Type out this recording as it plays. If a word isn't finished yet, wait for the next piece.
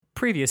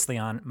Previously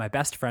on My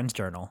Best Friend's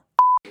Journal.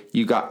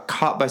 You got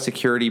caught by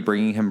security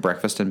bringing him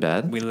breakfast in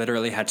bed. We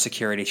literally had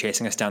security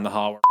chasing us down the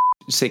hall.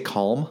 You say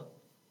calm?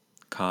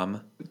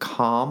 Calm.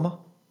 Calm?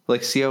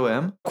 Like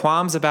C-O-M?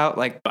 Qualms about,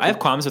 like, I have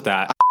qualms with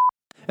that.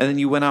 And then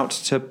you went out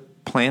to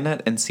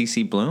Planet and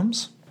CC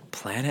Blooms?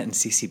 Planet and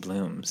CC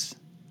Blooms.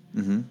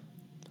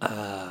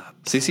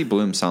 CC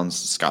Bloom sounds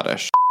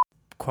Scottish.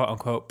 Quote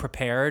unquote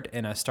prepared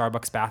in a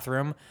Starbucks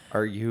bathroom.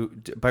 Are you,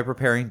 by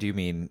preparing, do you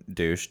mean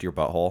douched your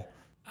butthole?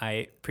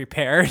 I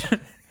prepared.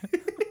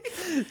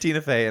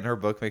 Tina Fey in her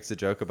book makes a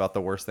joke about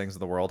the worst things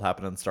in the world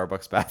happen in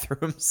Starbucks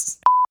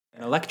bathrooms.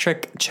 An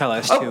electric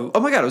cellist who...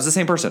 Oh my God, it was the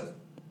same person.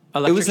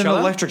 It was an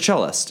electric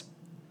cellist.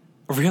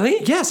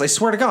 Really? Yes, I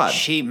swear to God.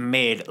 She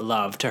made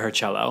love to her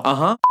cello.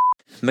 Uh-huh.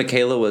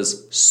 Michaela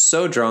was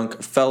so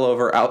drunk, fell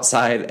over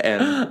outside,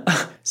 and...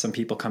 Some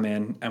people come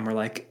in and we're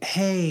like,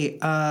 hey,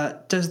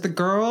 does the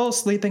girl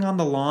sleeping on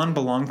the lawn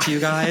belong to you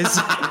guys?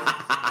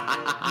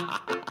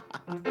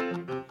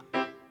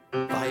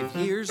 5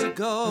 years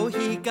ago,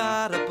 he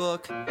got a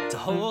book to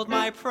hold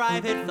my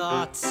private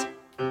thoughts.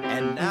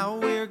 And now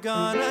we're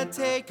gonna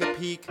take a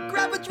peek,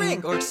 grab a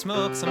drink, or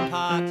smoke some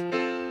pot.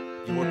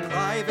 Your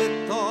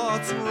private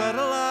thoughts read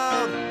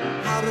aloud.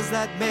 How does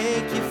that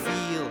make you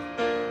feel?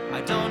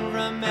 I don't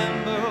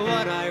remember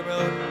what I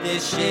wrote.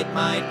 This shit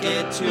might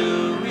get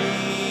too real.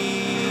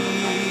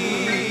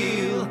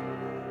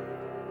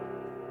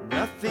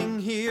 Nothing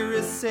here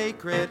is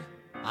sacred.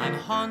 I'm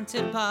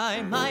haunted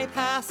by my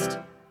past.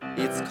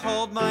 It's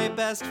called My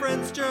Best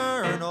Friend's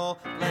Journal.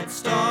 Let's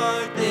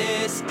start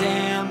this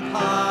damn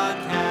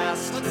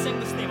podcast. Let's sing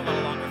this theme a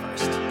little longer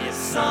first. It's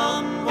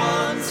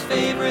someone's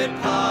favorite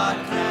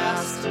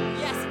podcast.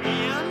 Yes,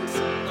 and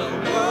The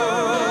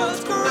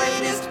world's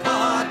greatest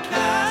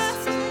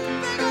podcast.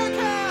 Bigger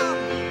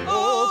Cam,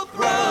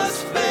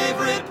 Oprah's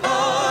favorite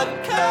podcast.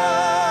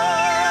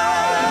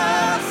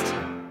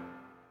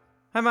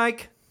 Hi,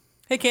 Mike.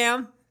 hey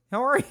Cam.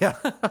 How are you?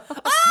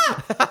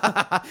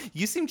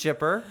 You seem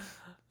chipper.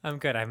 I'm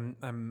good.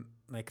 I'm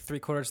like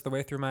 3/4 of the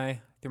way through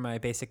my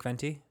basic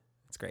venti.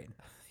 It's great.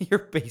 Your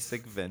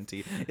basic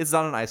venti. It's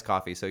not an iced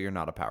coffee, so you're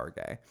not a power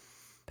guy.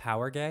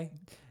 Power gay?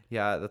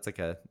 Yeah, that's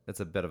it's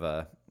a bit of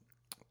a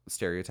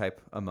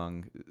stereotype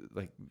among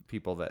like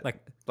people that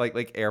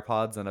like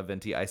AirPods and a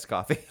venti iced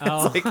coffee.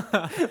 Oh.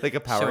 It's like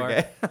a power Sure.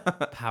 guy.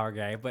 Power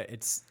gay, but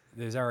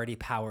there's already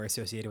power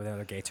associated with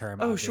another gay term.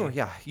 Oh, oddly. sure,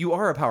 yeah. You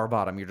are a power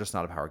bottom. You're just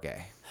not a power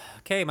gay.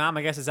 Okay, Mom,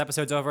 I guess this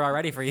episode's over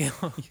already for you.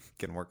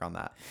 Can work on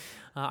that.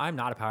 I'm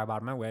not a power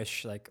bottom. I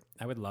wish. Like,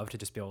 I would love to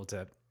just be able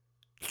to,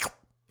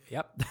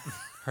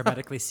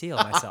 hermetically seal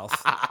myself.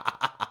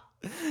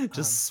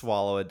 Just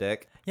swallow a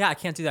dick. Yeah, I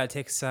can't do that. It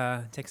takes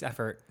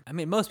effort. I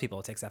mean, most people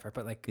it takes effort,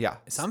 but like, Yeah.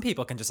 some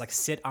people can just like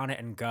sit on it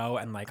and go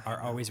and like are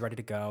always ready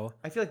to go.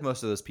 I feel like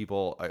most of those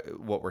people,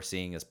 what we're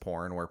seeing is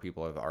porn where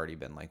people have already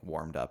been like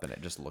warmed up and it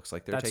just looks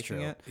like they're That's taking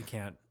true. it. You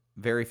can't.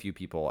 Very few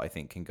people, I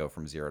think, can go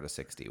from 0 to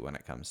 60 when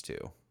it comes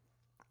to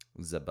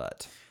the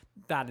butt.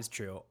 That is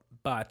true,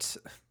 but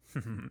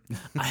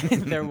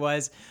there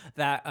was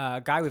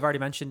that guy we've already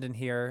mentioned in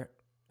here.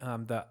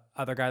 The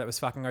other guy that was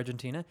fucking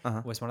Argentina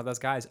was one of those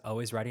guys,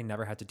 always ready,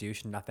 never had to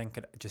douche, nothing,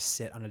 could just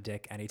sit on a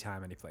dick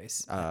anytime, any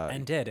place,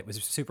 and did. It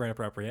was super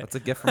inappropriate. That's a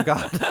gift from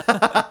God.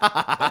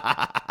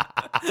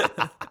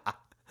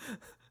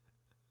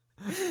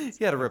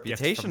 He had a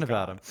reputation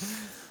about him.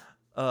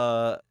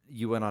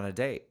 You went on a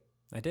date.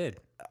 I did.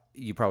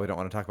 You probably don't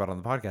want to talk about it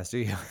on the podcast, do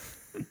you?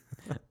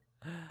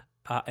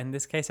 In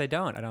this case, I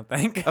don't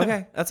think.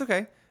 Okay, that's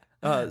okay.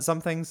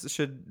 Some things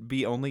should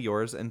be only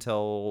yours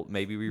until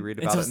maybe we read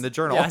about it in the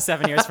journal. Yeah,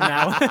 7 years from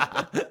now.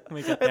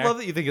 We get there. I love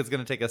that you think it's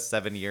going to take us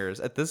 7 years.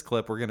 At this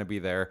clip, we're going to be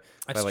there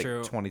by That's like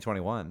true.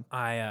 2021.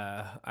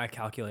 I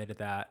calculated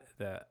that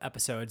the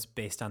episodes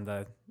based on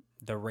the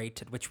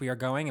rate at which we are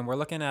going, and we're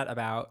looking at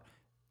about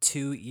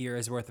 2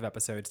 years worth of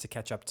episodes to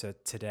catch up to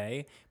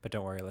today. But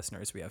don't worry,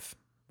 listeners, we have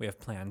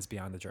plans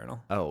beyond the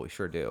journal. Oh, we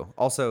sure do.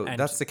 Also, And-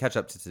 that's to catch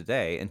up to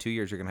today. In 2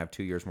 years, you're going to have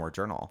 2 years more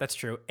journal. That's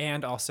true,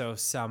 and also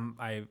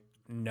I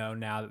know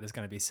now that there's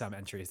going to be some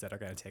entries that are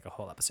going to take a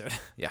whole episode.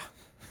 Yeah.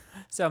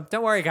 So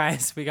don't worry,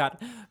 guys. We got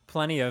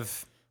plenty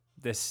of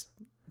this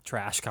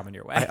trash coming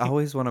your way. I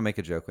always want to make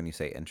a joke when you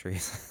say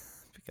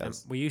entries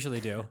because We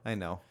usually do. I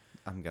know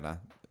I'm going to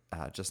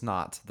just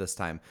not this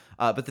time.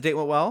 But the date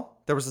went well.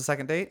 There was a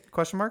second date?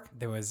 Question mark.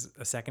 There was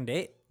a second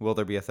date. Will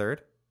there be a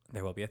third?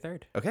 There will be a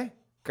third. Okay,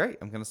 great.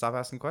 I'm going to stop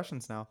asking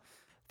questions now.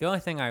 The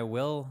only thing I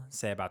will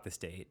say about this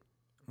date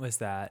was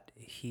that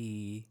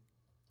he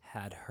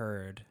had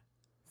heard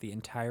the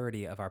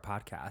entirety of our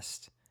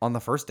podcast. On the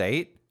first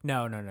date?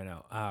 No.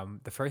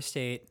 The first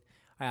date,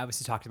 I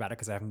obviously talked about it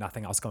because I have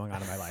nothing else going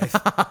on in my life.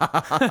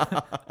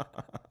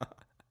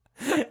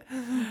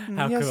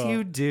 How yes, cool.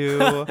 you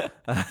do.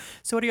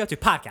 So what do you go to?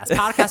 Podcast.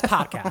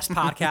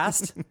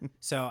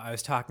 So I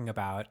was talking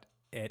about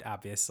it,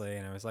 obviously,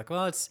 and I was like,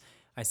 well,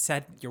 I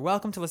said, you're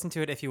welcome to listen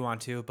to it if you want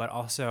to, but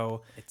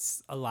also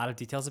it's a lot of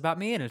details about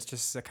me, and it's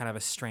just a kind of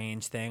a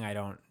strange thing.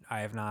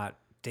 I have not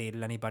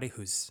dated anybody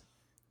who's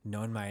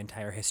known my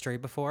entire history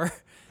before.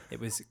 It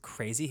was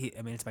crazy.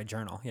 I mean, it's my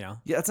journal, you know.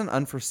 Yeah, it's an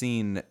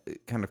unforeseen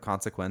kind of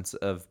consequence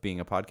of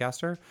being a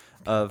podcaster.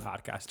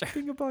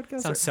 Being a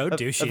podcaster. Sounds so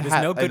douchey.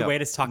 There's no good way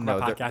to talk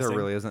about podcasting. There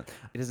really isn't.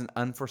 It is an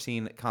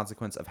unforeseen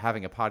consequence of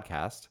having a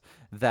podcast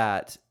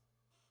that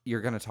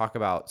you're going to talk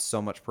about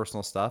so much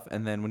personal stuff.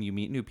 And then when you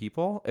meet new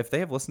people, if they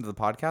have listened to the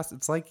podcast,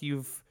 it's like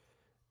you've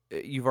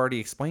already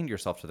explained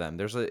yourself to them.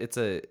 It's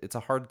a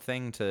hard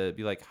thing to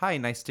be like, hi,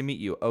 nice to meet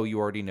you. Oh, you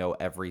already know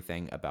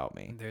everything about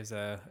me. There's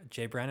a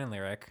Jay Brennan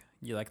lyric.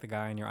 You like the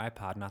guy on your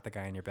iPod, not the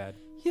guy in your bed.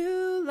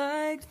 You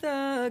like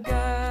the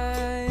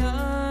guy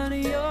on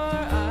your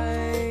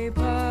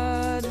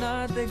iPod,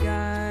 not the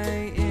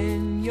guy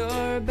in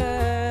your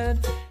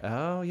bed.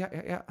 Oh,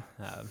 yeah.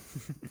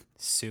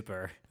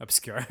 Super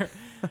obscure.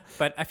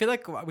 But I feel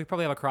like we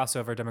probably have a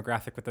crossover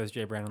demographic with those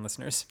Jay Brennan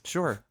listeners.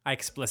 Sure. I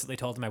explicitly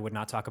told him I would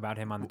not talk about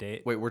him on the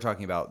date. Wait, we're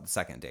talking about the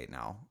second date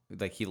now.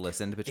 Like he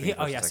listened between.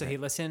 So he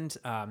listened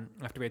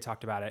after we had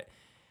talked about it.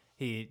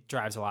 He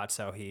drives a lot,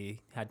 so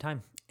he had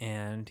time.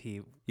 And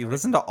he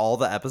listened to all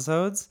the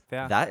episodes?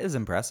 Yeah. That is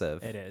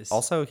impressive. It is.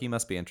 Also, he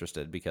must be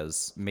interested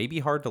because maybe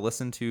hard to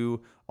listen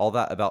to all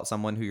that about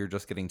someone who you're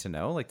just getting to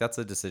know. Like that's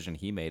a decision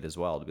he made as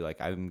well to be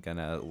like, I'm going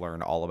to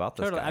learn all about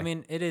this guy. I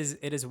mean, it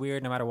is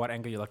weird no matter what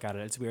angle you look at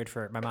it. It's weird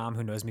for my mom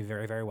who knows me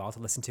very, very well to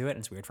listen to it. And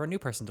it's weird for a new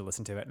person to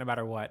listen to it no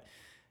matter what.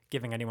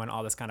 Giving anyone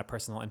all this kind of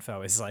personal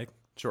info is like...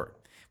 Sure.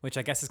 Which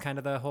I guess is kind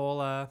of the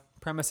whole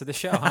premise of the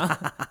show,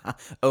 huh?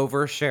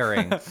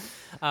 Oversharing.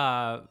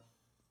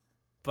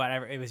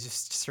 But it was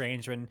just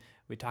strange when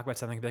we talk about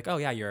something, and be like, oh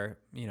yeah,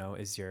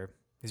 is your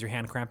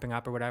hand cramping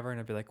up or whatever? And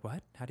I'd be like,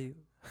 what? How do you?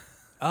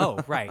 Oh,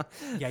 right.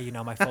 Yeah, you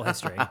know my full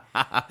history.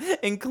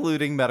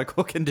 Including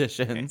medical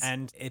conditions.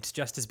 And it's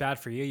just as bad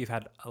for you. You've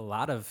had a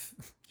lot of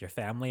your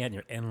family and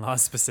your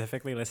in-laws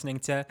specifically listening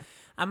to,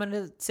 I'm going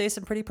to say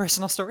some pretty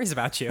personal stories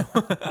about you.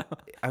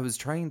 I was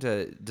trying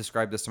to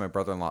describe this to my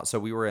brother-in-law. So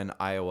we were in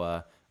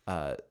Iowa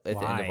at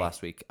the end of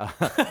last week.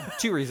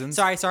 2 reasons.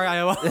 Sorry,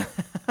 Iowa.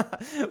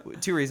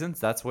 2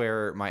 reasons. That's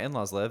where my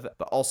in-laws live.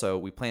 But also,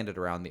 we planned it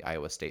around the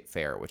Iowa State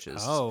Fair, which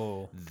is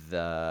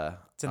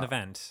it's an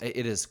event.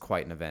 It is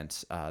quite an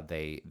event.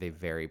 They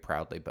very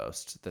proudly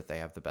boast that they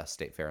have the best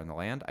state fair in the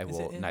land. I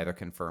will neither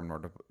confirm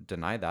nor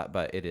deny that,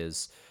 but it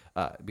is...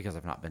 because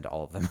I've not been to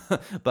all of them.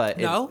 But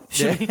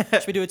should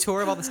we do a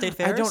tour of all the state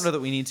fairs? I don't know that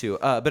we need to,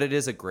 but it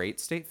is a great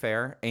state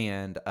fair,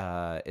 and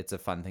it's a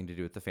fun thing to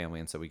do with the family,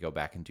 and so we go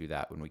back and do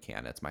that when we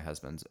can. It's my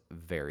husband's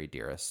very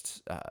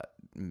dearest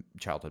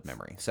childhood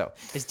memory. So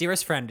his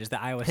dearest friend is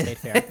the Iowa State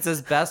Fair. It's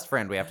his best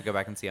friend. We have to go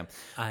back and see him.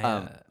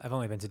 I've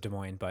only been to Des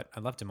Moines, but I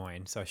love Des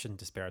Moines, so I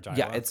shouldn't disparage Iowa.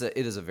 Yeah, it's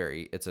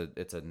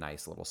a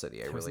nice little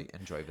city. I really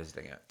enjoy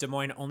visiting it. Des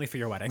Moines only for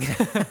your wedding.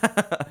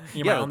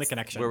 You're my only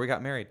connection. Where we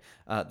got married.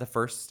 The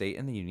first state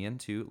in the union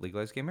to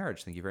legalize gay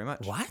marriage. Thank you very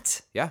much.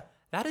 What? Yeah.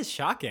 That is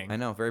shocking. I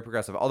know, very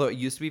progressive. Although it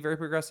used to be very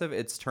progressive,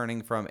 it's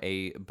turning from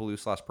a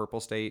blue/purple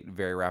state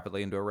very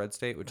rapidly into a red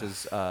state, which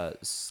is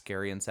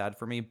scary and sad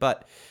for me.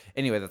 But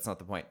anyway, that's not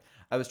the point.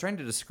 I was trying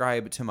to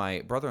describe to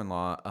my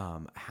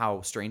brother-in-law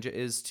how strange it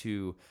is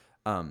to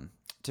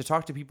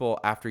talk to people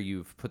after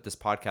you've put this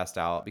podcast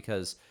out,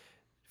 because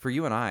for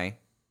you and I,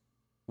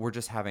 we're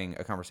just having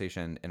a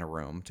conversation in a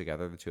room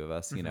together, the two of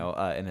us, you know,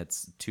 and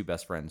it's two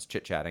best friends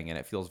chit-chatting, and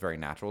it feels very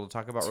natural to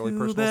talk about really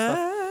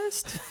personal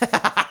stuff.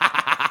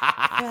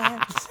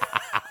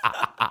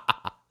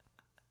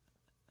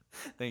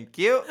 Thank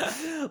you.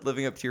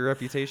 Living up to your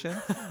reputation.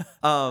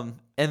 And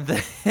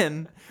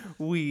then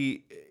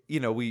we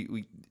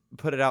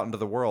put it out into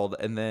the world,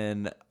 and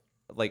then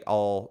like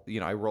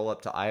I roll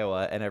up to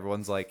Iowa, and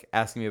everyone's like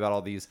asking me about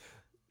all these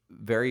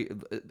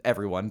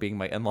everyone being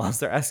my in-laws,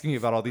 they're asking me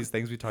about all these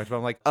things we talked about.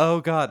 I'm like, oh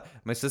God,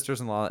 my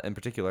sisters-in-law in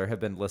particular have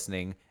been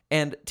listening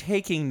and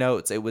taking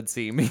notes, it would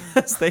seem,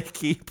 because they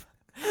keep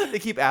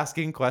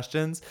asking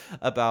questions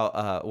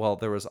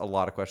about, there was a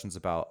lot of questions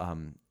about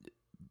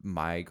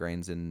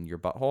migraines in your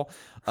butthole.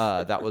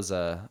 That was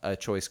a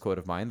choice quote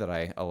of mine that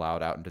I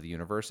allowed out into the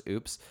universe.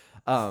 Oops.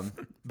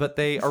 But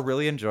they are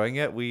really enjoying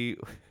it.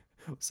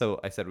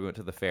 So I said we went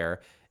to the fair.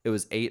 It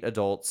was 8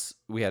 adults.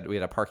 We had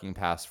a parking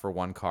pass for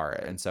 1 car,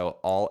 and so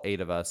all 8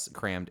 of us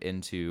crammed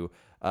into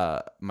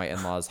my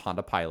in-laws'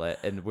 Honda Pilot,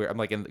 and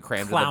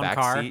crammed in the back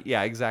car seat.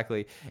 Yeah,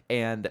 exactly.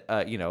 And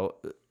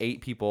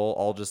 8 people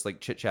all just like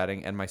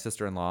chit-chatting, and my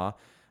sister-in-law,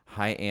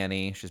 hi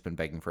Annie, she's been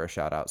begging for a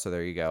shout out, so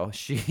there you go.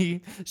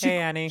 Hey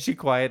Annie. She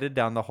quieted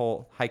down the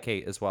whole. Hi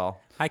Kate as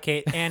well. Hi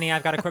Kate. Annie,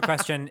 I've got a quick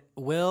question.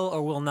 Will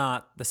or will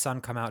not the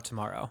sun come out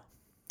tomorrow?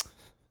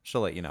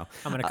 She'll let you know.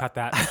 I'm going to cut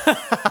that.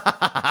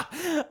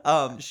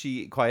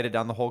 She quieted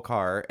down the whole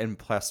car and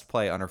pressed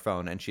play on her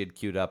phone, and she had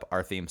queued up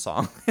our theme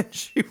song.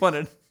 She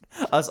wanted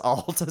us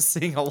all to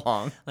sing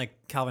along.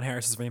 Like Calvin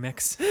Harris's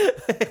remix.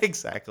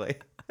 Exactly.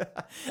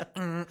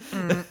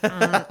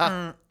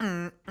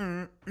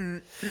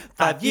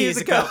 5 years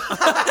ago.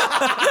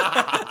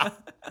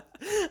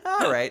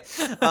 All right.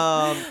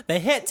 The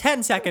hit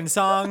 10-second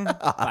song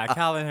by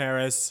Calvin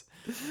Harris.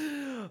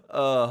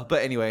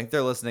 But anyway,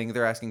 they're listening.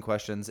 They're asking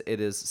questions. It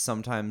is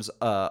sometimes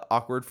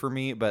awkward for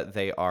me, but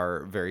they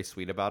are very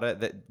sweet about it.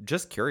 That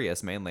just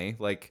curious, mainly.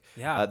 Like,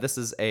 Yeah. this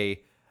is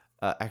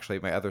actually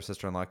my other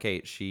sister-in-law,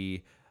 Kate.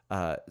 She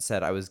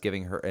said I was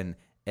giving her an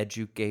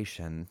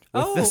education.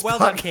 With this well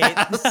done,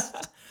 podcast.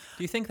 Kate.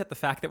 Do you think that the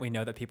fact that we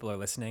know that people are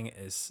listening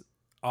is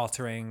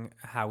altering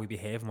how we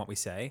behave and what we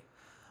say?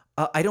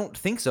 I don't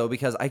think so,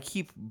 because I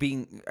keep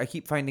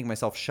finding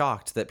myself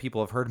shocked that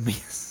people have heard me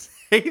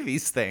say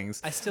these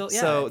things. I still,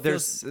 so it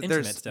there's feels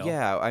intimate still.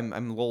 yeah,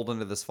 I'm lulled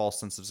into this false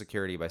sense of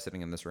security by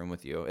sitting in this room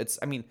with you. It's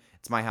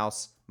my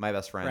house, my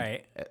best friend,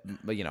 Right.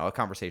 But a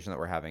conversation that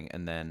we're having,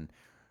 and then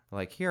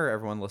like, here,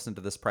 everyone listen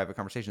to this private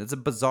conversation. It's a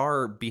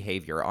bizarre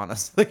behavior,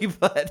 honestly,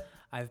 but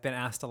I've been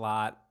asked a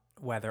lot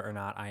whether or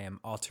not I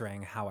am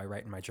altering how I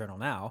write in my journal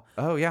now.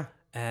 oh yeah,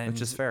 And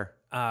which is fair.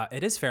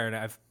 It is fair, and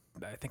I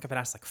think I've been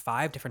asked like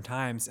 5 different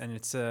times, and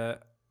it's a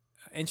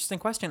interesting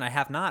question. I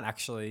have not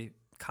actually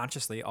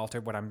consciously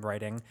altered what I'm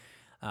writing,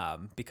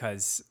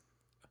 because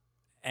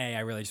A, I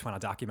really just want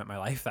to document my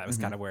life. That was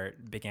kind of where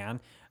it began.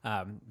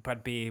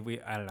 But B,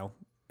 I don't know.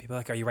 People are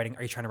like, are you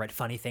trying to write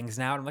funny things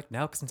now? And I'm like,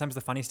 no, because sometimes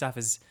the funny stuff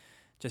is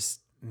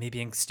just me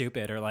being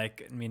stupid, or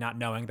like me not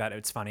knowing that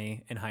it's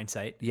funny in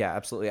hindsight. Yeah,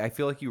 absolutely. I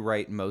feel like you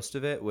write most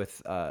of it with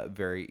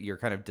you're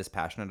kind of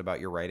dispassionate about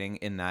your writing,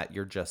 in that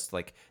you're just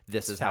like,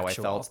 this is how I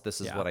factual. felt,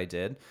 this is Yeah. what I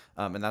did.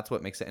 And that's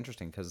what makes it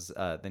interesting, because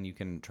then you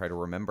can try to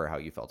remember how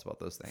you felt about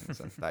those things.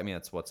 And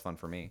that's what's fun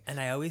for me. And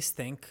I always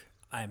think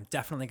I'm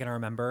definitely going to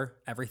remember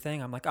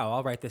everything. I'm like, oh,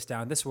 I'll write this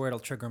down. This word will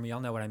trigger me.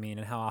 I'll know what I mean.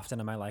 And how often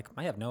am I like,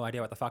 I have no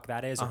idea what the fuck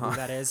that is or who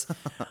that is.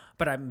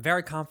 But I'm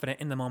very confident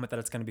in the moment that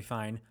it's going to be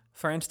fine.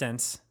 For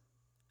instance,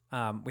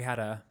 we had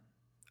a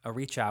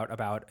reach out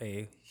about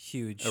a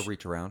huge...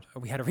 Reach around.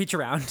 We had a reach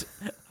around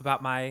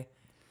about my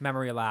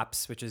memory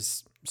lapse, which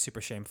is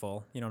super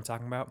shameful. You know what I'm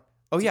talking about?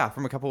 Oh yeah,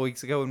 from a couple of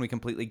weeks ago when we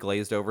completely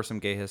glazed over some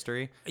gay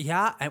history.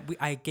 Yeah, and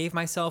I gave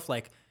myself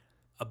like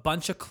a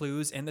bunch of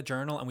clues in the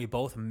journal, and we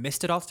both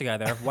missed it all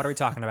together. What are we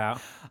talking about?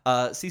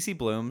 CC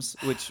Bloom's,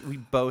 which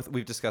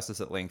we've discussed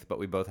this at length, but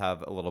we both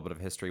have a little bit of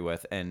history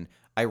with. And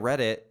I read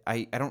it.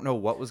 I don't know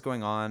what was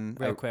going on.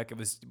 Real quick, it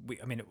was,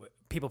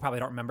 people probably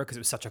don't remember because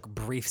it was such a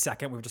brief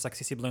second. We were just like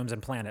CC Bloom's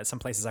and Planet, some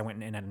places I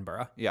went in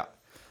Edinburgh. Yeah.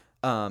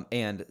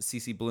 And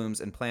CC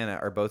Bloom's and Planet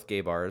are both gay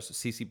bars.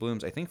 CC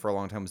Bloom's, I think for a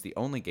long time, was the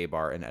only gay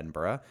bar in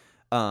Edinburgh.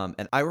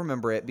 And I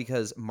remember it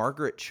because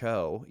Margaret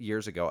Cho,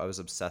 years ago, I was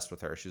obsessed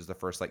with her. She was the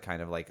first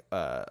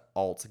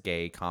alt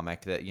gay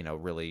comic that,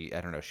 really,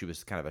 I don't know, she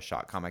was kind of a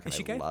shock comic, and Is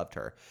she I gay? loved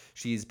her.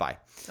 She's bi.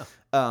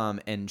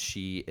 And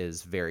she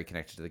is very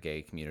connected to the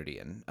gay community.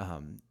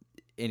 And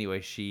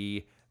anyway,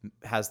 she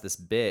has this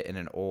bit in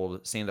an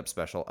old stand-up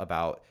special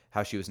about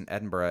how she was in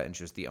Edinburgh, and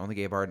she was the only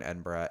gay bar in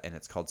Edinburgh, and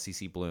it's called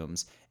CC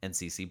Bloom's. And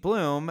CC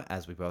Bloom,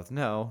 as we both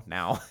know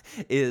now,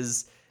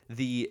 is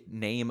the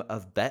name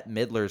of Bette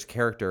Midler's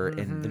character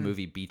in the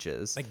movie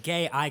Beaches. A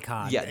gay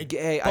icon. Yeah,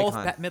 gay Both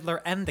icon. Bette Midler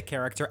and the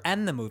character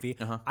and the movie.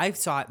 I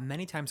saw it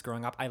many times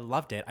growing up. I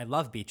loved it. I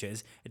love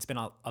Beaches. It's been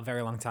a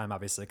very long time,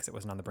 obviously, because it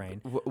wasn't on the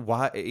brain.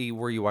 Why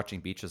were you watching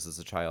Beaches as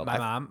a child?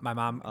 My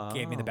mom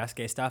gave me the best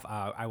gay stuff.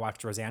 I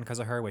watched Roseanne because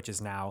of her, which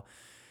is now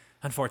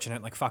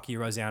unfortunate. Like, fuck you,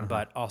 Roseanne.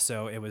 But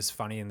also, it was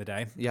funny in the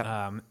day.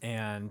 Yeah.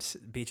 And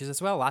Beaches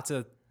as well. Lots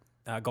of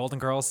Golden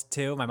Girls,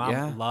 too. My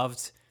mom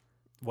loved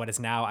what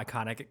is now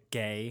iconic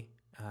gay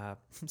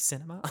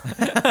cinema.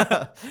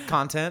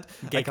 Content.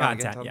 Gay Iconic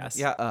content, yes.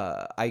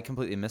 Yeah, I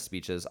completely missed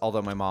Beaches,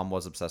 although my mom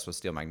was obsessed with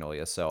Steel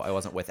Magnolias, so I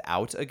wasn't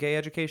without a gay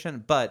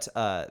education. But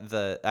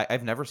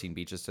I've never seen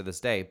Beaches to this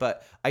day,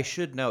 but I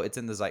should know it's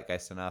in the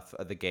zeitgeist enough,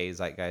 the gay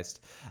zeitgeist.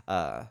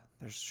 There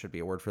should be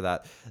a word for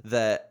that.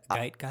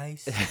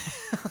 Zeitgeist.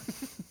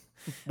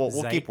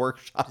 We'll keep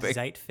workshopping.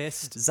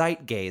 Zeitfist.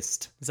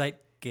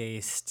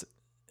 Zeitgeist.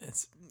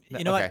 It's,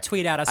 you know Okay. what?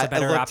 Tweet at us I a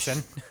better looked-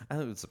 option. I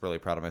was really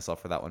proud of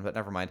myself for that one, but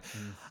never mind.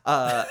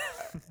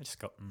 Just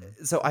go.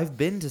 So I've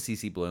been to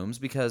CC Bloom's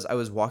because I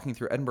was walking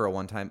through Edinburgh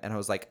one time, and I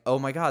was like, oh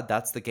my God,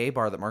 that's the gay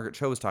bar that Margaret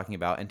Cho was talking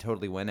about, and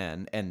totally went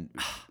in and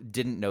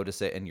didn't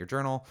notice it in your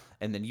journal.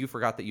 And then you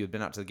forgot that you had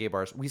been out to the gay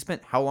bars. We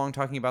spent how long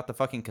talking about the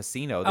fucking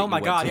casino that Oh you my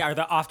went God, to? yeah, or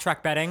the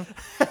off-track betting.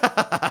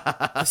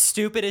 The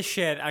stupidest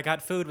shit. I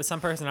got food with some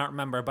person I don't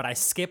remember, but I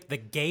skipped the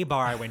gay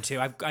bar I went to.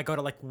 I go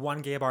to like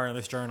one gay bar in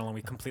this journal, and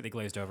we completely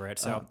glazed over it.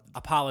 So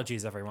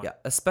apologies, everyone. Yeah,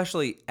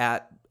 especially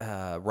at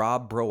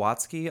Rob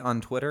Browatsky on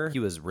Twitter. He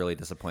was really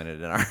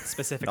disappointed in our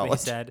Specifically, he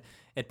knowledge. said,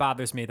 it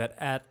bothers me that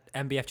at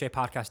MBFJ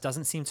Podcast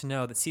doesn't seem to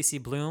know that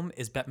CC Bloom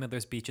is Bette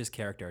Midler's Beaches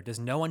character. Does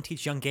no one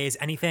teach young gays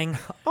anything?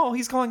 Oh,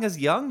 he's calling us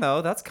young,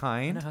 though. That's I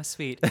kind. know, how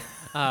sweet.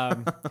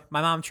 My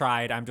mom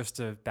tried. I'm just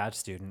a bad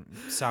student.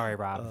 Sorry,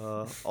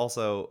 Rob.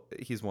 Also,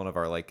 he's one of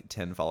our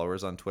 10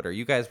 followers on Twitter.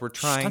 You guys were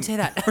Shh, trying don't say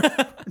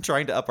that.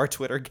 trying to up our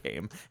Twitter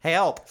game.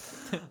 Help.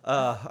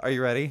 Are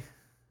you ready?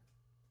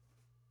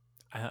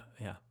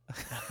 Yeah.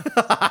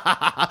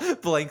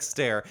 Blank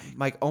stare.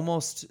 Mike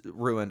almost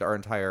ruined our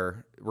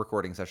entire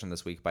recording session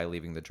this week by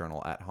leaving the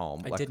journal at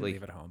home. I didn't leave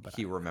it at home, but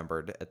he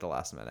remembered at the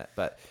last minute.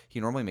 But he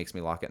normally makes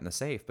me lock it in the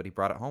safe, but he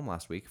brought it home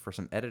last week for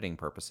some editing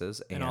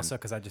purposes. And also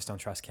because I just don't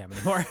trust Cam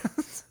anymore.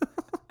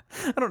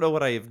 I don't know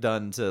what I have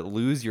done to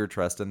lose your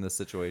trust in this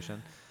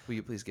situation. Will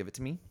you please give it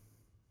to me?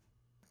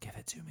 Give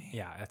it to me.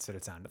 Yeah, that's what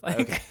it sounded like.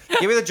 Okay.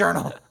 Give me the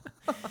journal.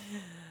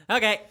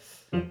 Okay.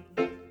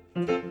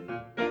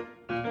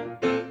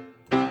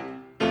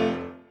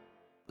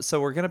 So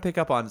we're going to pick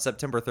up on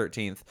September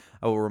 13th.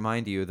 I will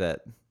remind you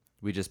that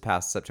we just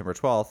passed September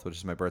 12th, which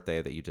is my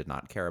birthday that you did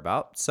not care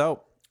about.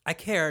 So I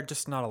care,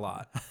 just not a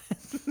lot.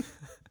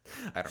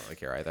 I don't really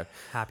care either.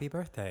 Happy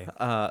birthday.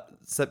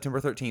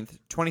 September 13th,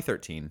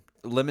 2013.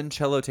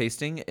 Limoncello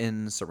tasting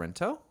in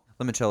Sorrento.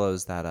 Limoncello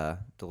is that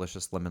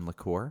delicious lemon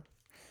liqueur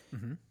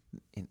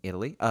in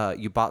Italy.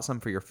 You bought some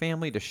for your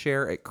family to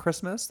share at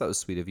Christmas. That was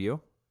sweet of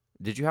you.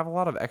 Did you have a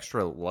lot of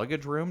extra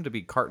luggage room to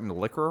be carting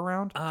liquor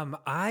around?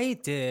 I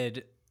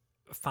did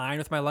fine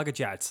with my luggage.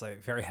 Yeah, it's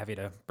like very heavy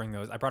to bring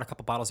those. I brought a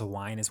couple bottles of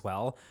wine as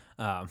well.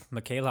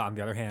 Michaela, on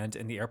the other hand,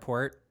 in the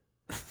airport,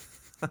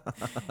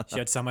 she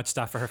had so much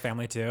stuff for her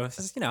family too. It's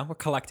just, we're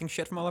collecting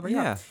shit from all over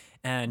Europe.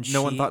 And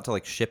no one thought to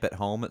like ship it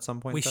home at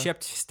some point. We though?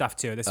 shipped stuff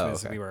too.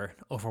 We were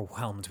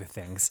overwhelmed with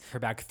things. Her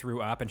bag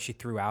threw up and she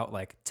threw out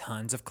like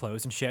tons of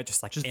clothes and shit,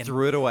 just in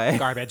threw it away.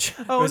 Garbage.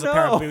 Oh, it was a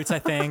pair of boots, I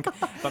think.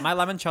 But my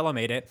limoncello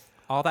made it.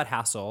 All that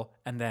hassle,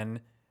 and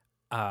then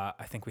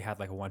I think we had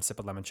like one sip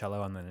of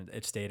limoncello, and then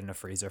it stayed in a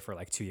freezer for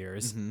like 2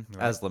 years.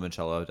 Mm-hmm. As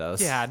limoncello does.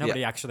 Yeah,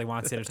 nobody actually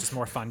wants it. It's just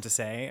more fun to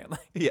say.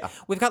 Yeah.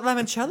 We've got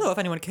limoncello if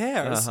anyone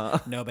cares.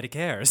 Nobody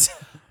cares.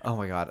 Oh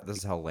my God, this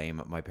is how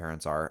lame my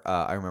parents are.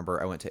 I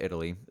remember I went to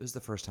Italy. It was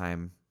the first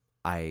time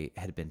I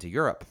had been to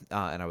Europe,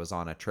 and I was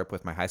on a trip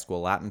with my high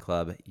school Latin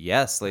club.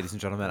 Yes, ladies and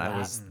gentlemen, I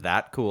was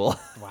that cool.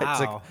 I Wow.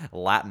 took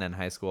Latin in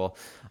high school.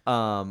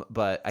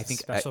 But I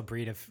think Special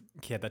breed of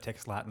kid that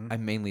takes Latin. I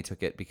mainly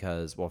took it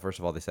because, well, first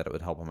of all, they said it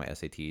would help on my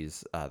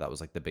SATs. That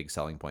was like the big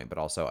selling point. But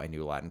also, I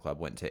knew Latin Club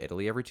went to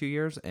Italy every 2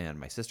 years, and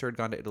my sister had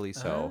gone to Italy,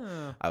 so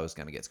I was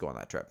gonna get to go on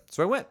that trip.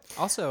 So I went.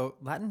 Also,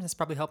 Latin has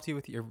probably helped you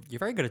with you're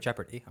very good at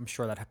Jeopardy. I'm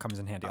sure that comes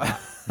in handy a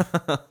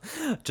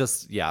lot.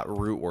 Just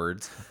root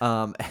words.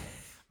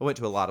 I went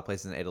to a lot of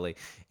places in Italy,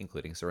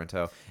 including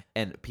Sorrento,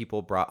 and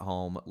people brought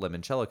home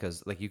limoncello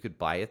because like you could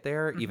buy it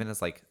there even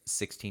as like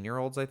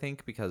 16-year-olds, I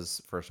think, because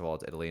first of all,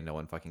 it's Italy and no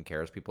one fucking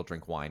cares. People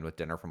drink wine with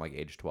dinner from like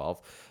age 12.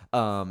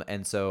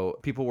 And so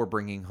people were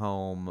bringing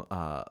home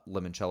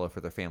limoncello for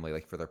their family,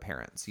 like for their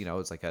parents,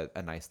 it's like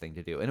a nice thing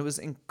to do. And it was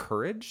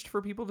encouraged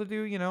for people to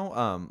do,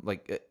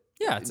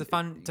 Yeah, it's a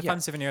fun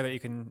souvenir that you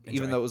can enjoy.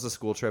 Even though it was a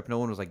school trip, no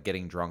one was like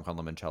getting drunk on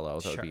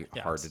limoncello. That would be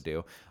hard to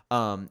do.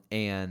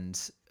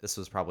 And this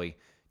was probably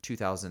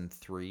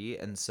 2003,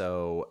 and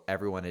so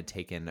everyone had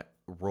taken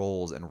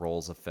rolls and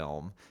rolls of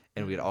film,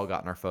 and we had all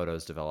gotten our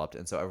photos developed,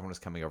 and so everyone was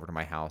coming over to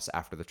my house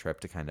after the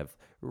trip to kind of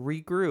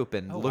regroup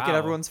and look at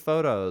everyone's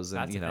photos.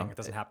 And That's a thing. It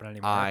doesn't happen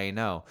anymore. I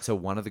know. So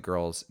one of the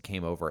girls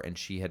came over, and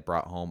she had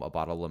brought home a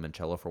bottle of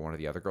limoncello for one of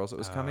the other girls that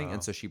was coming,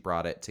 and so she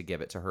brought it to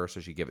give it to her, so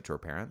she'd give it to her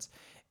parents.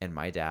 And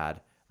my dad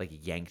like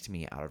yanked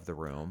me out of the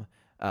room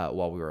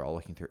while we were all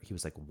looking through. He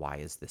was like, "Why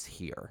is this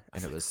here?"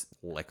 And it was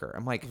liquor.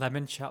 I'm like,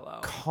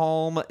 limoncello.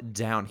 Calm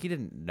down. He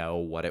didn't know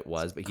what it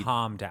was, but he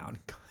calm down.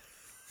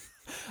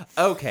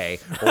 Okay,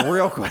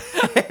 real quick.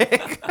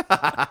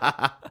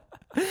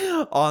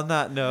 On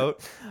that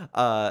note,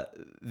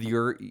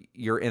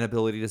 your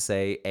inability to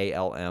say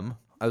ALM.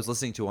 I was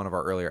listening to one of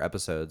our earlier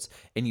episodes,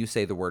 and you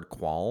say the word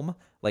qualm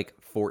like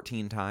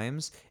 14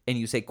 times, and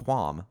you say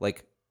qualm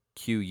like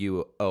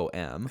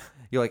QUOM.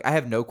 You're like, I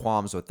have no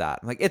qualms with that.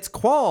 I'm like, it's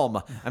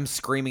qualm. I'm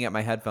screaming at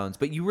my headphones,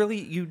 but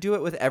you do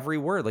it with every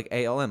word, like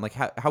ALM. Like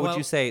how would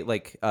you say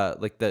like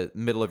the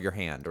middle of your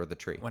hand or the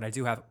tree? What I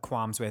do have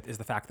qualms with is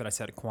the fact that I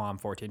said qualm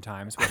 14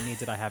 times. What need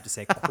did I have to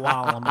say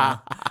qualm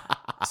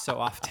so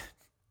often?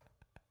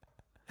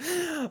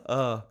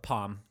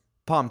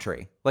 Palm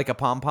tree, like a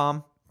pom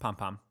palm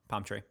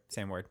tree,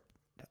 same word.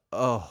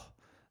 Oh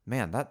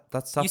man,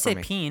 that's tough. You for say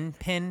me.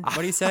 pin. What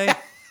do you say?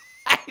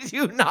 I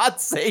do not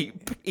say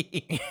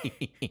peen.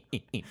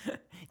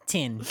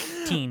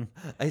 Teen.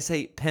 I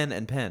say pen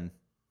and pen.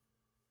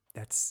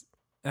 That's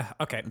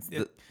okay.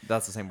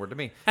 That's the same word to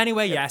me.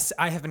 Anyway, yes,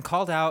 I have been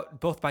called out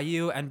both by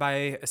you and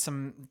by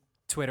some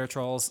Twitter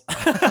trolls.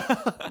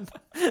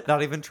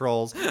 Not even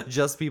trolls,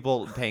 just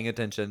people paying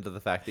attention to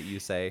the fact that you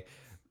say,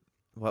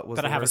 what was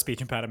that the I have word? a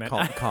speech impediment.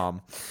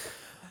 Calm.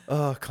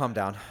 Calm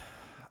down.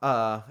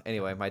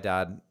 Anyway, my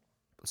dad,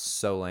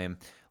 so lame.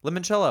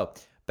 Limoncello.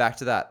 Back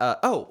to that.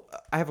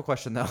 I have a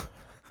question though.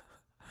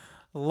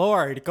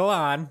 Lord, go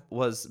on.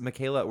 Was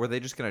Michaela, were they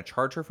just going to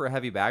charge her for a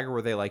heavy bag, or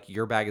were they like,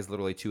 your bag is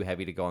literally too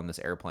heavy to go on this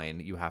airplane,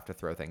 you have to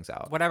throw things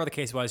out? Whatever the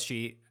case was,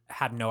 she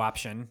had no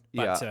option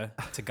but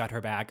to gut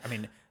her bag. I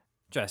mean,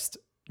 just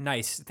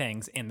nice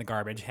things in the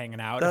garbage hanging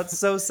out. That's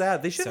so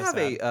sad. They should So have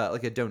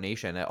sad. a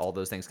donation at all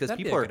those things, because That'd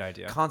be people a are good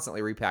idea.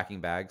 constantly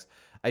repacking bags.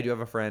 I do have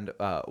a friend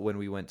when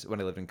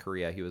I lived in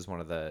Korea. He was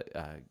one of the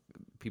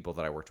people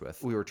that I worked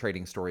with. We were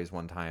trading stories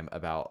one time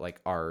about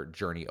like our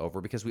journey over,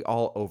 because we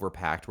all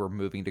overpacked. We're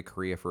moving to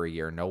Korea for a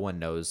year. No one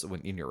knows,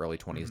 when in your early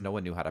 20s, no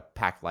one knew how to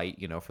pack light,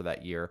 for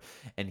that year.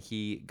 And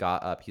he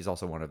got up. He's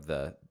also one of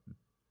the,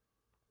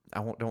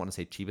 don't want to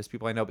say cheapest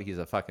people I know, but he's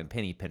a fucking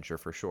penny pincher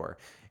for sure.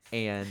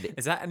 And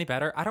Is that any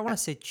better? I don't want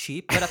to say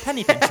cheap, but a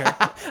penny pincher.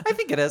 I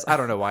think it is. I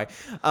don't know why.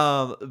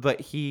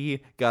 But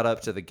he got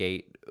up to the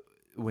gate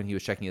when he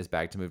was checking his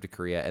bag to move to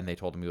Korea, and they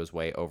told him he was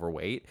way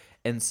overweight.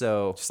 And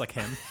so Just like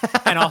him.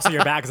 And also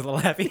your bag's a little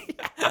heavy.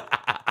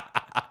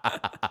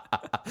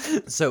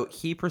 so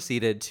he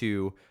proceeded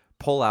to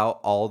pull out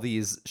all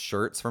these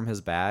shirts from his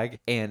bag,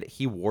 and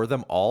he wore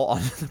them all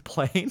on the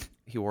plane.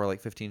 He wore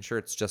like 15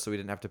 shirts just so we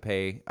didn't have to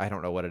pay, I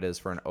don't know what it is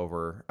for an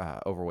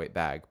overweight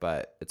bag,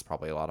 but it's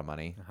probably a lot of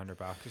money.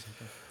 $100 or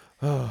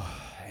something.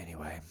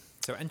 Anyway.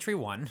 So entry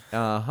 1.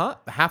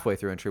 Halfway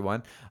through entry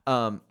 1.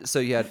 So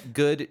you had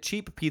good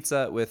cheap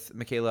pizza with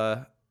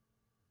Michaela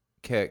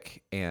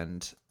Kick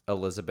and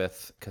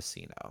Elizabeth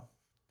Casino.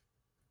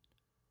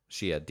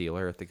 She a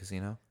dealer at the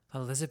casino?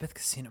 Elizabeth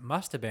Casino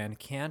must have been.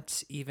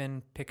 Can't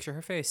even picture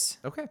her face.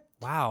 Okay.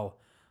 Wow.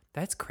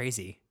 That's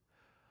crazy.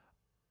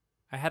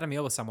 I had a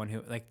meal with someone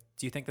who, like,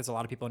 do you think there's a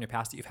lot of people in your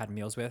past that you've had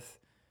meals with?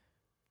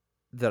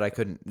 That I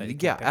couldn't. That you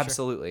can't Yeah, picture?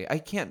 absolutely. I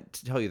can't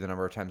tell you the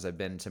number of times I've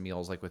been to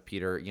meals like with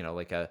Peter,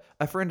 like a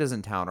friend is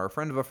in town or a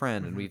friend of a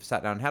friend, and we've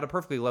sat down and had a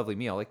perfectly lovely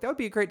meal. Like, that would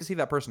be great to see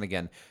that person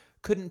again.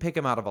 Couldn't pick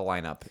him out of a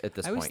lineup at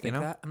this I always point, think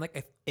that. I'm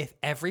like, if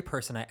every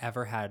person I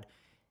ever had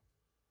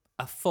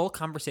a full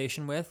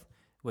conversation with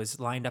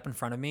was lined up in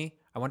front of me,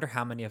 I wonder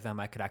how many of them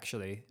I could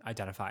actually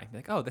identify.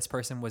 Like, oh, this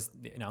person was,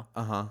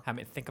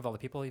 think of all the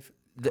people you've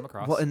come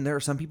across. Well, and there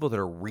are some people that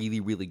are really,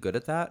 really good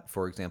at that.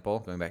 For example,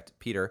 going back to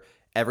Peter,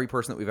 every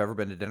person that we've ever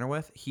been to dinner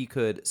with, he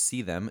could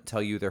see them,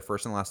 tell you their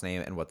first and last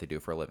name and what they do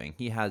for a living.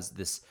 He has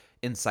this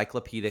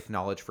encyclopedic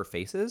knowledge for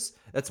faces.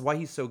 That's why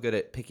he's so good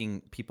at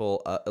picking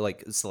people,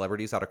 like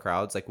celebrities out of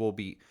crowds. Like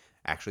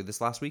actually this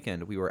last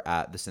weekend, we were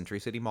at the Century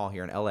City Mall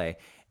here in LA,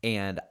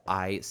 and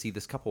I see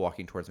this couple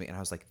walking towards me, and I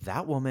was like,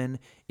 that woman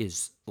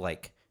is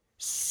like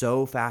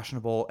so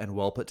fashionable and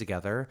well put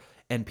together.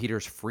 And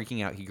Peter's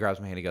freaking out. He grabs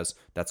my hand. He goes,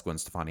 "That's Gwen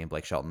Stefani and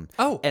Blake Shelton."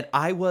 Oh. And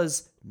I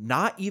was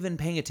not even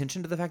paying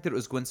attention to the fact that it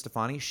was Gwen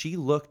Stefani. She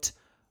looked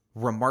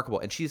remarkable.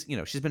 And she's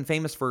been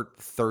famous for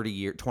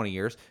 20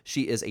 years.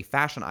 She is a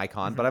fashion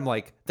icon, but I'm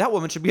like, that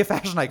woman should be a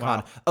fashion icon.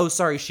 Wow. Oh,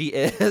 sorry. She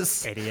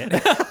is. Idiot.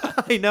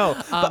 I know.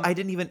 But it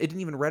didn't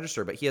even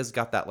register, but he has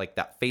got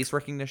that face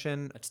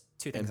recognition. That's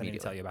two things I need to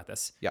tell you about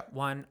this. Yeah.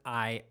 One,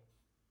 I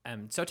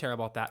am so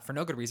terrible at that for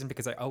no good reason,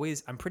 because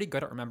I'm pretty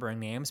good at remembering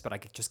names, but I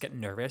could just get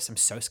nervous. I'm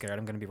so scared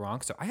I'm going to be wrong.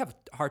 So I have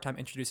a hard time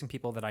introducing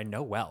people that I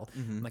know well.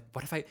 I'm like,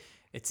 what if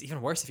it's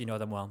even worse if you know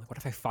them well. I'm like, what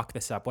if I fuck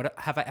this up?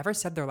 Have I ever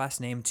said their last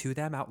name to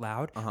them out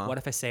loud? What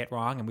if I say it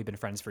wrong and we've been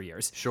friends for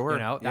years? Sure.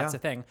 That's the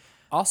thing.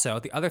 Also,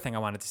 the other thing I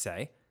wanted to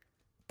say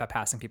about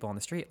passing people on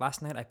the street.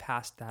 Last night I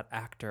passed that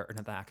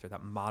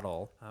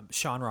model,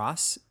 Sean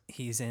Ross.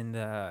 He's in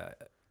the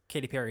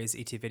Katy Perry's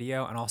E.T.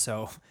 video, and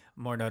also,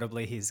 more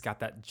notably, he's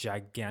got that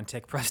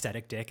gigantic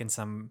prosthetic dick in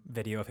some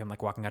video of him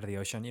like walking out of the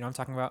ocean. You know what I'm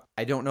talking about?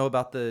 I don't know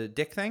about the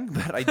dick thing,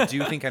 but I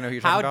do think I know who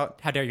you're talking about.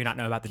 How dare you not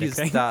know about the dick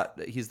He's thing?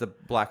 he's the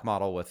black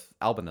model with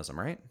albinism,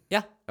 right?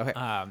 Yeah. Okay.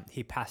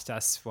 He passed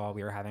us while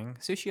we were having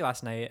sushi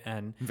last night,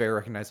 and Very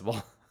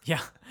recognizable.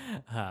 yeah,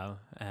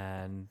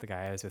 and the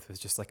guy I was with was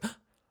just like,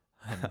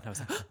 and I was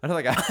like,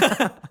 Another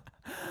guy.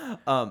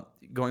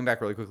 Going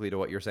back really quickly to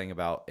what you're saying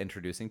about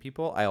introducing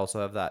people, I also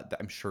have that.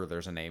 I'm sure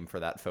there's a name for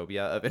that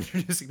phobia of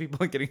introducing people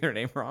and getting their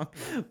name wrong.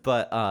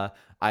 But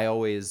I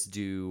always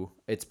do.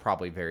 It's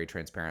probably very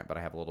transparent, but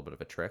I have a little bit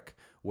of a trick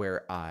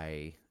where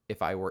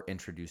if I were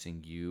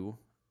introducing you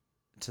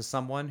to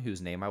someone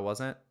whose name I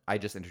wasn't, I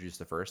just introduced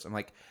the first. I'm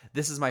like,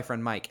 this is my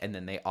friend Mike, and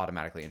then they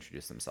automatically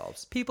introduce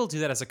themselves. people do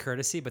that as a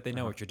courtesy, but they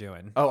know what you're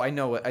doing. Oh, I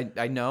know.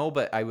 I know,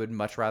 but I would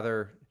much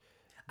rather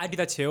I do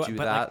that too. do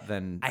but that like,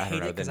 than I don't hate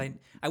know, it because than-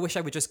 I wish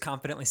I would just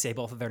confidently say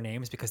both of their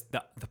names, because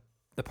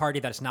the party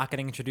that's not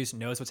getting introduced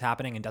knows what's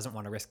happening and doesn't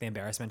want to risk the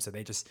embarrassment, so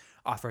they just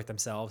offer it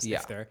themselves.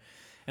 Yeah.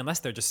 Unless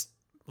they're just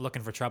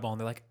looking for trouble and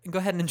they're like, go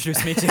ahead and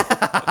introduce me too.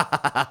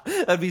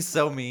 That'd be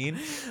so mean.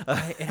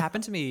 It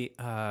happened to me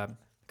a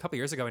couple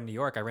years ago in New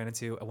York. I ran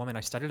into a woman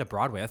I studied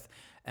abroad with,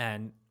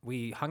 and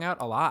we hung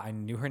out a lot. I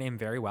knew her name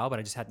very well, but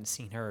I just hadn't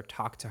seen her or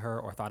talked to her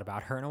or thought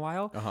about her in a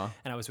while.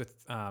 And I was with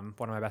one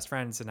of my best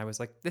friends, and I was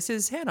like, this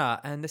is Hannah,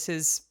 and this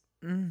is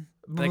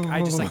like,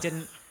 I just like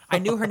didn't. I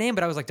knew her name,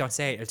 but I was like, don't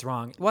say it. It's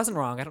wrong. It wasn't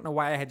wrong. I don't know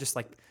why I had just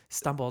like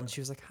stumbled, and she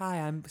was like, hi,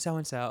 I'm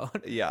so-and-so.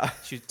 Yeah.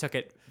 She took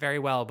it very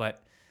well,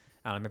 but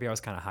I don't know, maybe I was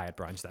kind of high at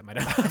brunch. That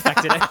might have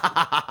affected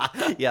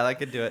it. Yeah, that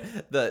could do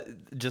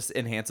it. Just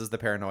enhances the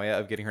paranoia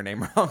of getting her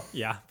name wrong.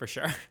 Yeah, for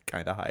sure.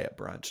 Kind of high at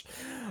brunch.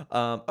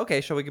 Okay,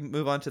 shall we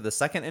move on to the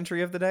second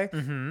entry of the day?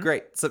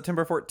 Great.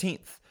 September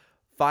 14th.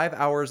 5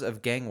 hours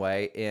of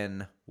gangway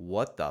in,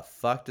 what the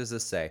fuck does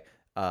this say?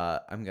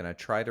 I'm going to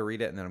try to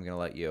read it, and then I'm going to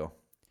let you.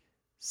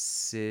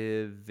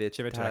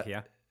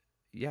 Civitavecchia.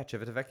 Yeah,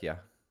 Civitavecchia.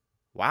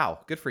 Wow,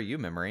 good for you,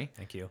 memory.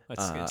 Thank you.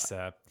 It's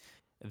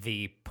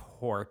the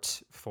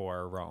port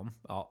for Rome.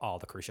 All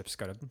the cruise ships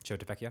go to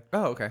Civitavecchia.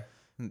 Oh, okay.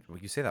 Well,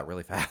 you say that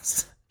really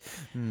fast.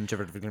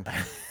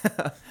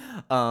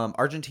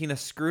 Argentina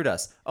screwed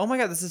us. Oh my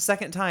God, this is the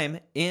second time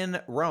in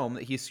Rome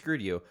that he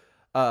screwed you.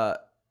 Or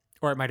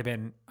it might have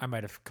been, I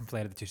might have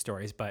conflated the two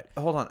stories, but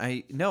Hold on.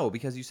 I know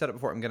because you said it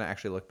before. I'm going to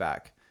actually look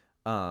back.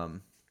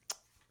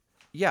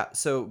 Yeah,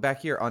 so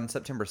back here on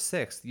September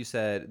 6th, you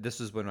said this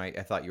was when I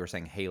thought you were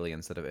saying Haley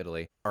instead of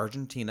Italy.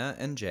 Argentina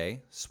and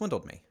Jay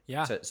swindled me.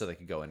 Yeah. So they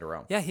could go into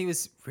Rome. yeah, he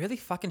was really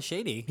fucking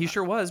shady. He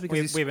sure was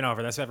because We've been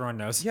over this. Everyone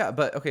knows. Yeah,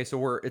 but okay,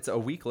 so it's a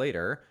week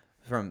later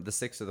from the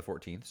 6th to the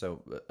 14th,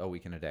 so a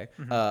week and a day.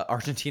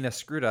 Argentina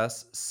screwed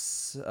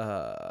us.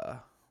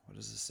 What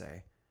does this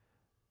say?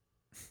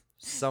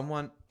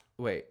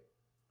 Wait.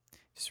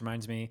 Just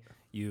reminds me,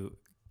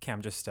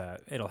 Cam just,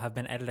 it'll have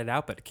been edited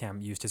out, but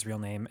Cam used his real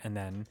name, and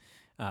then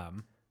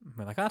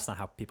we're like, oh, that's not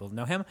how people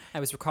know him. I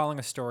was recalling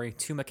a story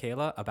to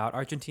Michaela about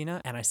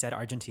Argentina, and I said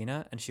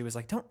Argentina, and she was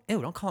like, don't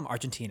call him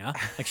Argentina.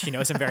 Like, she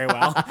knows him very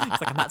well. It's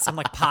like, I'm not some,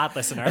 like, pod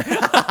listener.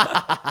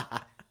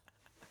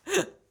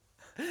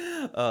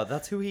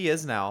 That's who he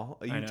is now.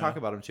 You talk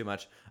about him too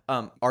much.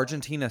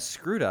 Argentina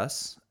screwed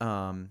us.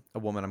 A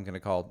woman I'm going to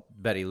call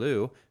Betty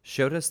Lou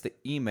showed us the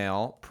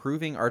email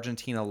proving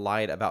Argentina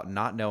lied about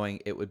not knowing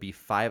it would be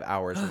 5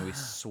 hours when we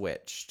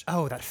switched.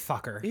 Oh, that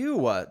fucker.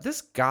 Ew,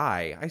 this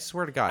guy, I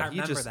swear to God. I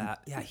remember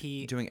that.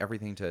 Yeah, doing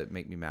everything to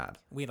make me mad.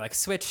 we like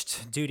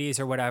switched duties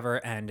or whatever,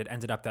 and it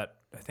ended up that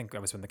I think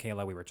that was when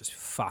Michaela, we were just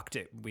fucked.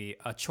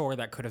 A chore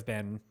that could have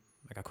been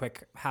like a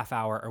quick half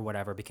hour or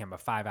whatever became a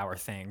 5 hour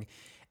thing,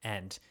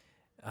 and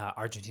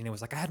Argentina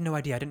was like, I had no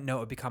idea, I didn't know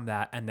it would become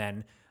that. And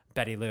then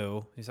Betty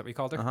Lou, is that what you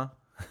called her?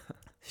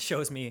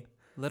 Shows me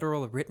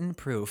literal written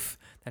proof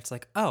that's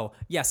like, oh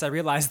yes, I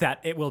realized that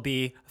it will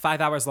be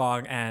 5 hours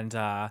long, and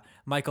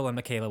Michael and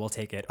Michaela will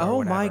take it. Or Oh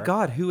whatever. my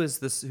God, who's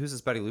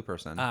this Betty Lou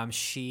person?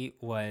 She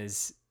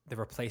was the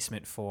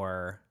replacement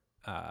for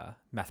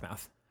Meth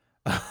Mouth.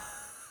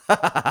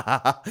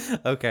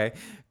 Okay,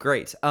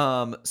 great.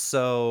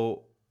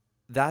 So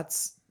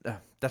that's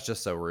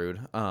just so rude.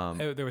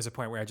 There was a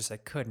point where I just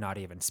like could not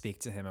even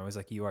speak to him. I was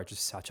like, you are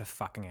just such a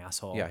fucking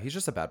asshole. Yeah, he's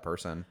just a bad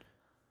person.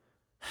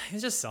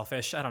 He's just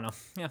selfish. I don't know.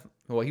 Yeah.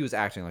 Well, he was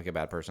acting like a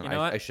bad person. You know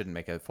what? I shouldn't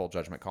make a full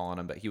judgment call on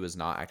him, but he was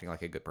not acting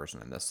like a good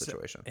person in this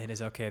situation. It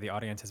is okay. The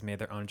audience has made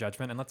their own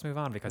judgment, and let's move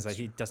on because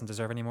he doesn't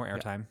deserve any more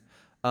airtime.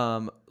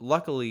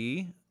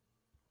 Luckily,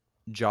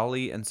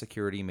 Jolly and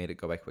security made it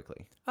go by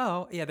quickly.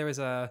 Oh, yeah, there was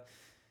a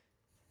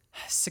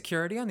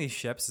security on these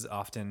ships is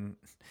often,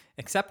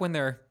 except when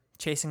they're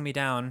chasing me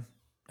down.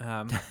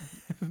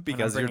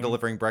 Because you're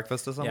delivering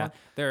breakfast to someone? Yeah,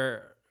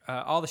 they're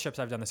all the ships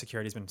I've done, the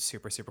security's been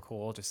super, super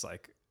cool. Just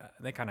like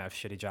they kind of have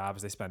shitty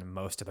jobs. They spend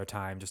most of their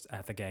time just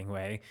at the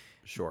gangway,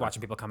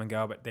 watching people come and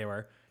go. But they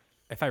were,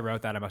 if I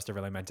wrote that, I must have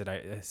really meant it.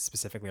 I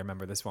specifically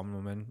remember this one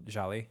woman,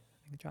 Jolly.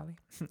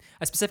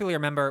 I specifically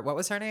remember, what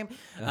was her name?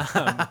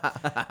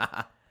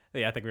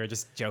 Yeah, I think we were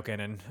just joking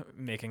and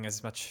making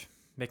it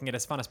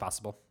as fun as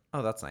possible.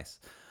 Oh, that's nice.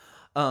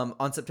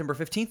 On September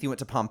 15th, you went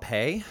to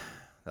Pompeii.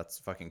 That's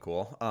fucking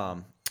cool.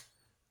 I'm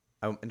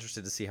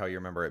interested to see how you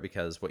remember it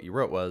because what you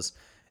wrote was,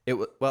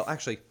 well,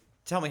 actually,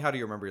 tell me, how do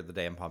you remember the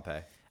day in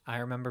Pompeii? I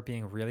remember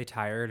being really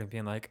tired and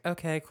being like,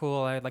 okay,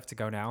 cool, I'd like to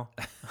go now.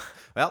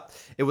 Well,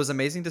 it was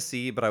amazing to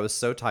see, but I was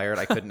so tired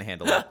I couldn't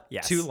handle it.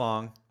 Yes. Too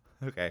long.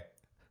 Okay.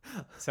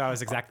 So I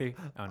was exactly,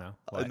 oh no.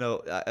 What?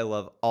 No, I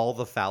love all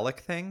the phallic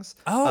things.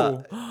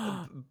 Oh.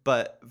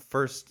 But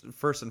first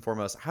and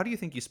foremost, how do you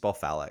think you spell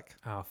phallic?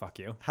 Oh, fuck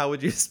you. How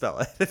would you spell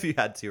it if you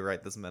had to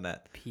right this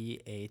minute?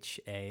 Phalic.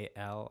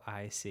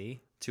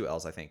 2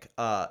 L's, I think.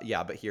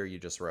 Yeah, but here you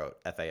just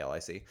wrote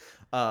Falic.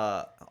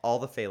 All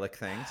the phallic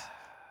things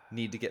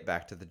need to get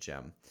back to the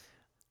gym.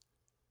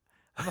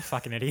 I'm a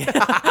fucking idiot.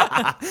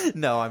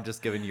 No, I'm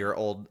just giving your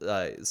old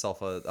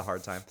self a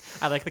hard time.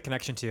 I like the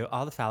connection to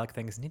all the phallic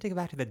things need to go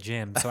back to the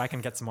gym so I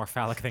can get some more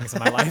phallic things in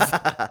my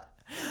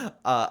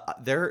life.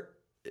 There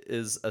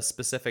is a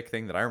specific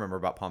thing that I remember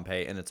about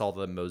Pompeii, and it's all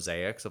the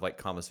mosaics of like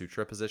Kama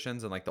Sutra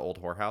positions and like the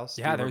old whorehouse.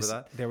 Do you remember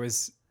that? There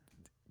was,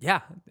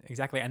 yeah,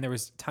 exactly. And there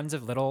was tons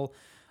of little,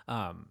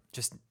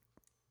 just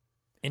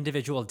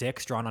individual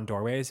dicks drawn on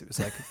doorways. It was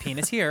like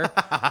penis here.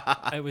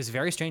 It was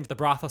very strange. The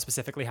brothel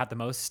specifically had the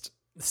most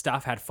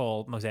stuff, had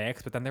full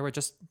mosaics, but then there were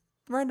just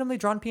randomly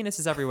drawn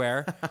penises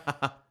everywhere,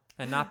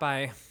 and not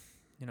by,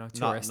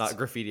 tourists. Not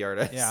graffiti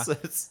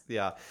artists.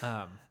 Yeah.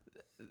 Yeah.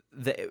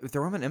 The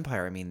Roman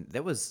Empire, I mean,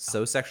 that was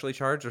so sexually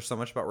charged. There's so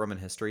much about Roman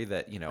history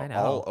that,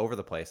 all over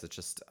the place. It's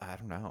just, I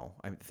don't know.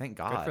 I mean, thank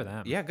God. Good for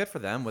them. Yeah, good for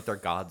them with their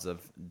gods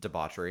of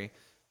debauchery.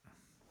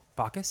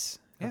 Bacchus?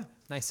 Yeah. Oh,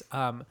 nice.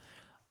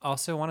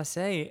 Also want to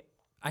say,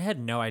 I had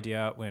no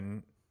idea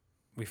when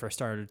we first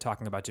started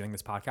talking about doing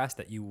this podcast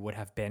that you would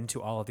have been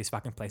to all of these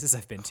fucking places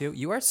I've been to.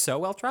 You are so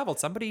well traveled.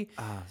 Somebody...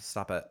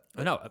 Stop it.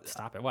 No,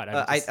 stop it. What?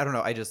 I don't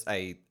know.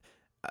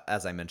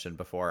 As I mentioned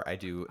before, I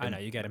do. I know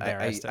you get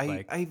embarrassed.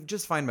 I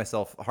just find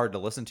myself hard to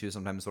listen to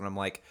sometimes when I'm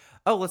like,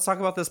 oh, let's talk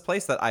about this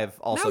place that I've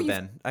also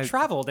been. I've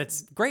traveled.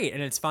 It's great.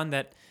 And it's fun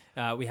that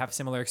we have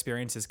similar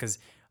experiences because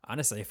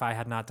honestly, if I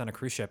had not done a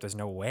cruise ship, there's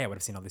no way I would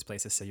have seen all these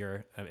places. So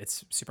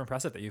it's super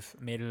impressive that you've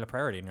made it a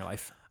priority in your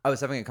life. I was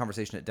having a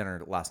conversation at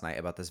dinner last night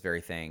about this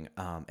very thing,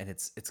 and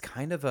it's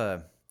kind of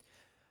a,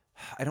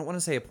 I don't want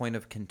to say a point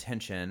of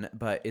contention,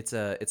 but it's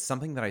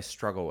something that I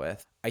struggle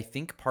with. I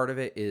think part of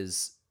it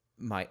is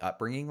my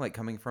upbringing, like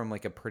coming from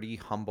like a pretty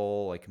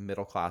humble, like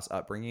middle class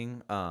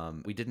upbringing.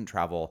 We didn't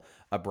travel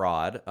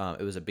abroad.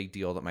 It was a big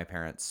deal that my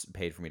parents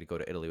paid for me to go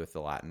to Italy with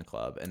the Latin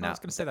Club, and I was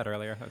going to say that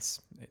earlier. That's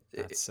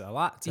a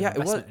lot. It's an yeah,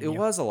 investment in it you.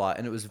 was a lot,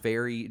 and it was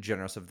very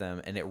generous of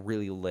them, and it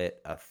really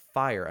lit a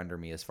fire under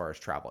me as far as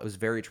travel. It was a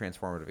very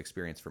transformative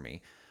experience for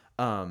me.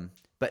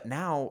 But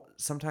now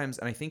sometimes,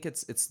 and I think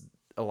it's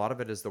a lot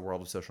of it is the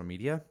world of social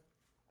media,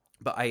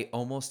 but I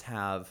almost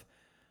have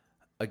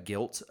a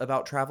guilt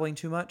about traveling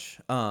too much,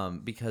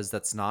 because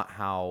that's not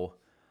how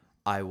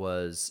I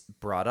was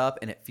brought up,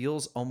 and it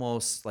feels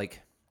almost like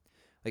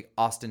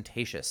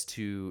ostentatious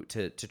to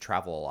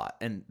travel a lot.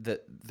 And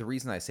the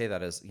reason I say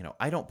that is, you know,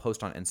 I don't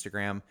post on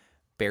Instagram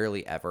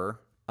barely ever.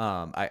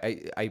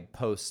 I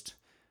post.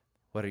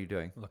 What are you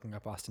doing? Looking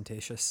up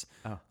ostentatious.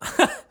 Oh.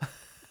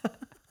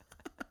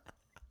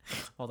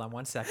 Hold on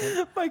one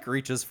second. Mike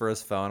reaches for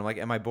his phone. I'm like,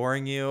 am I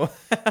boring you?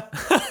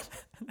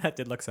 That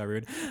did look so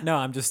rude. No,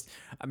 I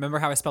remember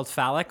how I spelled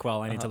phallic?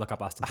 Well, I need to look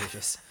up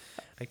ostentatious.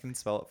 I can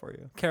spell it for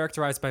you.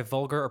 Characterized by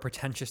vulgar or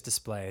pretentious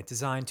display,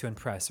 designed to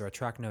impress or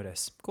attract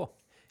notice. Cool.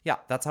 Yeah,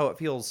 that's how it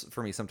feels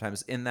for me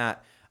sometimes, in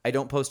that I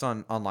don't post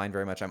online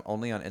very much. I'm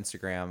only on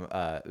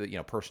Instagram, you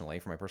know, personally,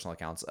 for my personal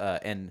accounts.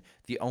 And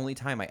the only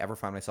time I ever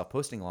find myself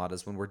posting a lot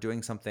is when we're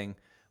doing something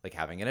like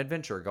having an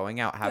adventure, going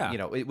out, Yeah. you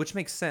know, which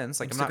makes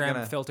sense. Like Instagram I'm not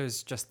gonna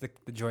filters just the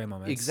joy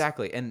moments.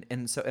 exactly, and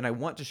I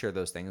want to share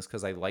those things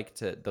because I like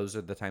to. Those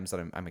are the times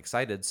that I'm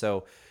excited.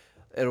 So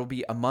it'll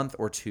be a month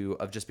or two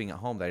of just being at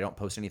home that I don't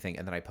post anything,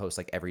 and then I post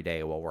like every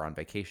day while we're on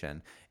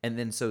vacation. And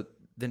then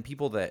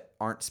people that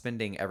aren't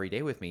spending every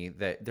day with me,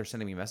 that they're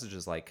sending me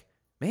messages like,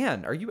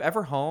 "Man, are you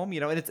ever home?" You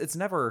know, and it's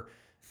never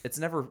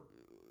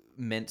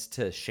meant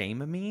to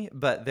shame me,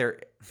 but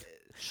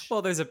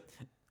Well, there's a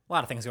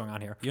lot of things going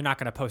on here. You're not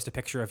going to post a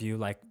picture of you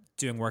like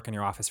doing work in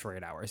your office for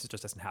 8 hours. It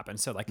just doesn't happen.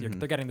 So like they're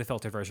getting the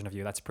filtered version of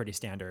you. That's pretty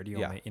standard.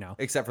 You only, you know,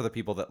 except for the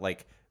people that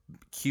like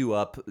queue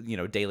up, you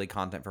know, daily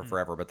content for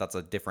forever, but that's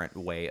a different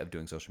way of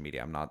doing social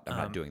media. I'm not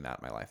doing that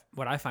in my life.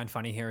 what I find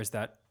funny here is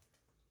that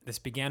this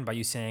began by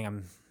you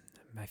saying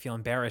I feel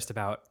embarrassed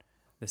about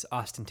this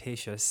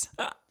ostentatious.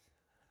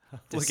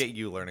 Look at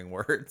you learning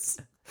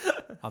words.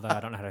 Although I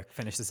don't know how to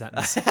finish the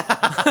sentence.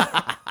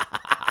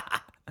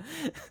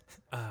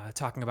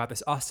 Talking about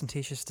this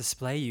ostentatious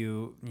display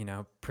you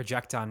know,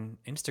 project on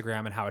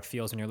Instagram and how it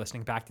feels when you're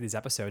listening back to these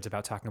episodes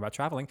about talking about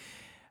traveling.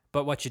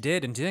 But what you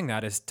did in doing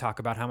that is talk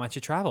about how much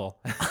you travel.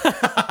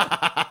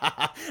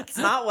 It's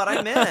not what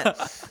I meant.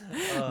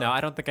 No, I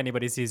don't think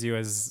anybody sees you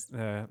as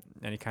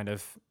any kind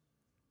of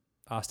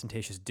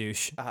ostentatious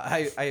douche.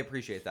 I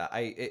appreciate that.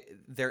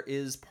 There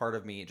is part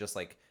of me, just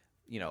like,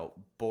 you know,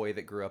 boy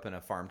that grew up in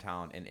a farm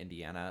town in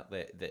Indiana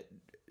that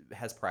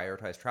has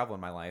prioritized travel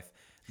in my life.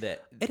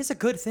 That It is a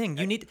good thing.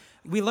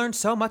 We learned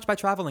so much by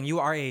traveling. You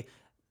are a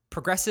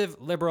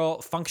progressive,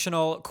 liberal,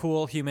 functional,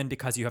 cool human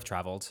because you have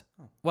traveled.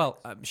 Well,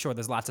 I'm sure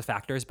there's lots of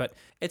factors, but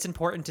it's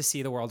important to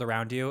see the world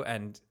around you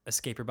and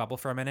escape your bubble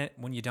for a minute.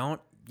 When you don't,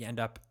 you end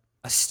up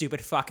a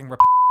stupid fucking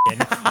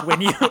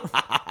when you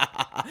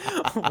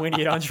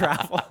don't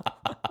travel.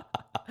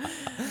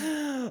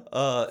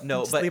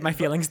 No, Just but leave my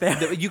feelings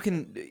there. you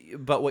can.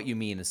 But what you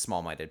mean is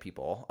small-minded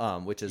people,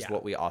 which is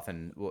what we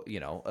often, you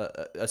know,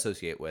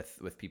 associate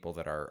with people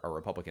that are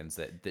Republicans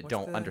that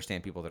don't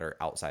understand people that are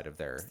outside of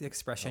their. The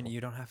expression, you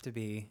don't have to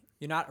be.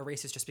 You're not a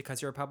racist just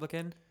because you're a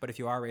Republican, but if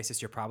you are a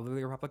racist, you're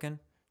probably a Republican.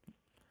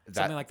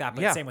 Something like that,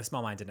 but yeah. same with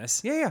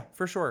small-mindedness. Yeah,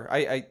 for sure.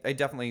 I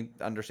definitely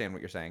understand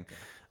what you're saying.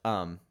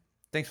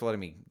 Thanks for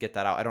letting me get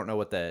that out. I don't know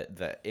what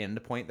the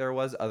end point there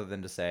was, other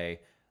than to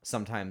say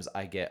sometimes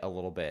I get a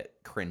little bit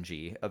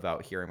cringy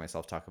about hearing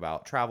myself talk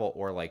about travel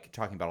or like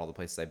talking about all the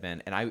places I've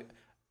been. And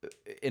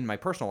in my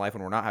personal life,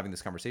 when we're not having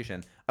this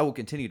conversation, I will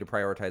continue to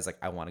prioritize, like,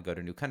 I want to go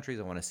to new countries.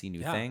 I want to see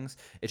new things.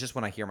 It's just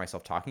when I hear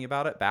myself talking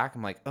about it back,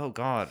 I'm like, oh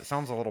God, it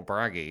sounds a little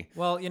braggy.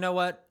 Well, you know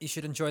what? You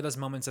should enjoy those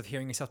moments of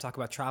hearing yourself talk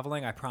about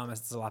traveling. I promise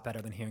it's a lot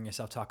better than hearing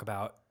yourself talk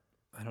about,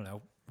 I don't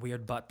know,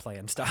 weird butt play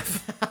and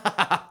stuff.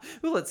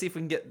 Well, let's see if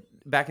we can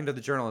get back into the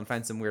journal and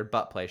find some weird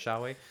butt play,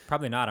 shall we?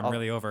 Probably not. I'm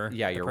really over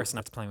yeah, the you're person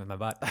that's playing with my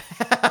butt.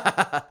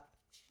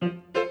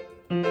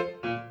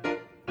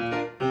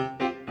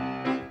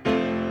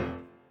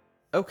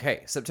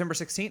 Okay, September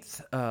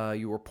 16th,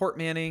 you were port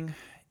manning,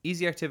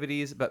 easy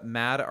activities, but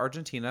mad at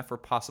Argentina for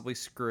possibly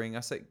screwing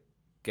us at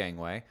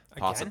gangway.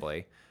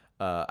 Possibly.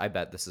 I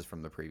bet this is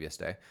from the previous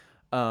day.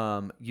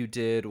 You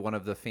did one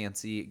of the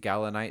fancy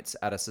gala nights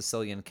at a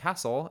Sicilian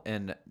castle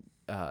in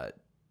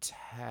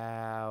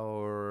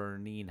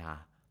Taormina.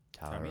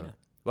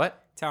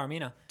 What?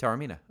 Taormina.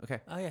 Taormina. Okay.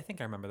 Oh, yeah, I think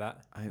I remember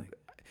that.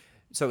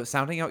 So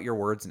sounding out your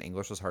words in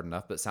English was hard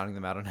enough, but sounding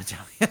them out in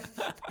Italian,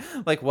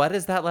 like, what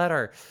is that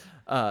letter?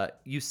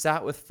 You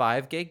sat with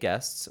 5 gay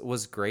guests,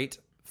 was great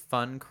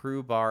fun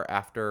crew bar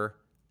after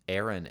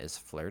Aaron is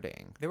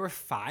flirting. There were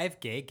 5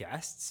 gay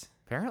guests.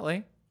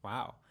 Apparently.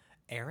 Wow.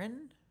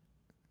 Aaron?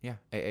 Yeah,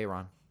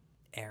 Aaron.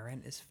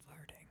 Aaron is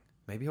flirting.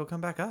 Maybe he'll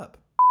come back up.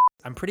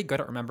 I'm pretty good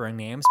at remembering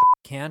names,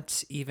 but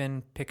can't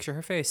even picture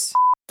her face.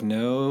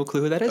 No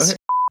clue who that is. Okay.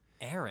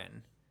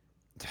 Aaron.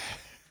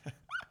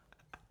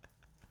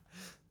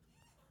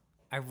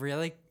 I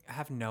really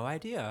have no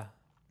idea.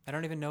 I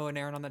don't even know an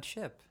Aaron on that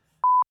ship.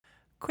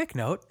 Quick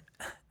note,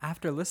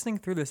 after listening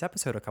through this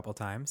episode a couple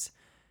times,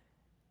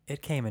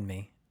 it came in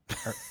me.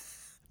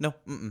 No,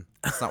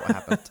 that's not what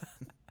happened.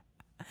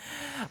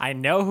 I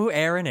know who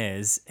Aaron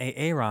is.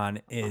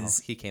 Aaron is.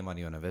 He came on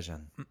you in a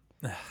vision.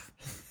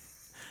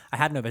 I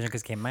had no vision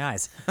because it came in my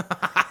eyes.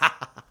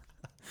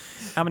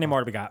 How many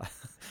more do we got?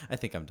 I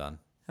think I'm done.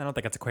 I don't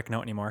think it's a quick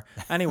note anymore.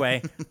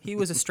 Anyway, he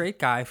was a straight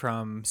guy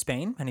from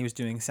Spain, and he was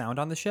doing sound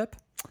on the ship.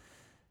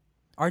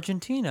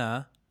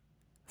 Argentina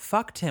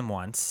fucked him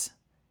once.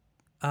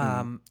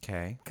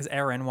 Okay. Because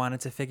Aaron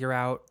wanted to figure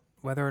out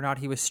whether or not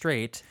he was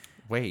straight.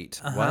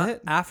 Wait,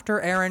 what? After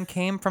Aaron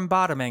came from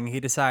bottoming, he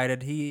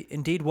decided he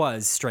indeed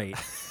was straight.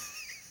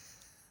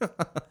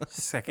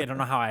 Just like, I don't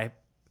know how I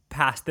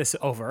passed this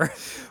over.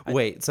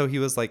 Wait, so he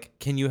was like,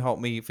 can you help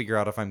me figure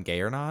out if I'm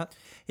gay or not?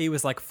 He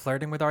was like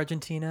flirting with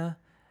Argentina,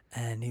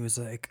 and he was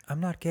like, I'm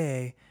not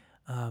gay,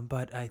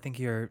 but I think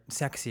you're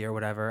sexy or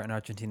whatever. And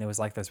Argentina was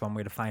like, there's one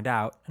way to find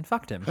out, and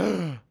fucked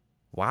him.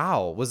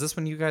 Wow. Was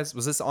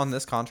this on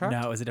this contract?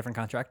 No, it was a different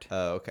contract.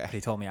 Oh, okay. He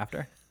told me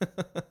after.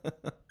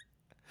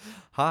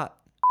 Hot.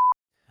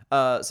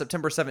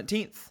 September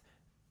 17th,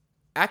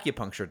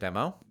 acupuncture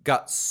demo.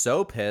 Got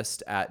so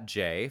pissed at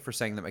Jay for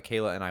saying that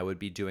Michaela and I would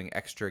be doing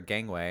extra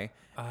gangway.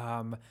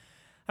 I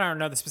don't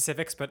know the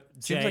specifics, but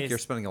Seems like Jay's- you're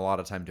spending a lot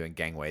of time doing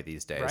gangway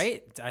these days.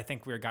 right? I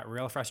think we got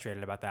real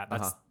frustrated about that.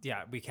 That's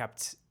yeah, we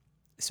kept.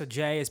 So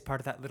Jay is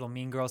part of that little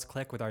Mean Girls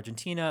clique with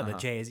Argentina. The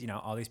Jay is,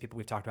 all these people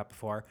we've talked about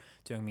before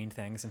doing mean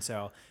things, and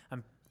so I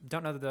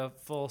don't know the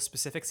full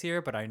specifics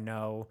here, but I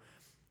know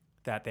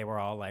that they were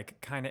all like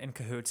kind of in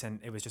cahoots, and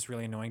it was just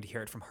really annoying to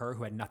hear it from her,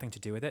 who had nothing to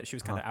do with it. She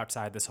was kind of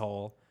outside this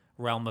whole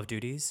realm of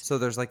duties. So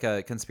there's like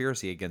a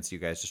conspiracy against you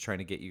guys, just trying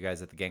to get you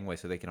guys at the gangway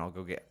so they can all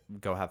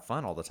go have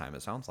fun all the time.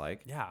 It sounds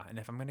like. Yeah, and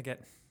if I'm gonna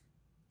get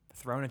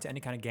thrown into any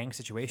kind of gang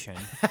situation,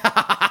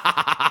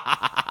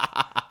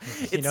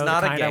 It's the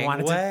not a kind I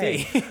want it to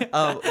gangway.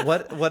 be.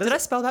 What is Did I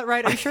spell that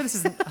right? Are you sure this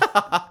is?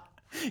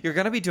 You're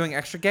gonna be doing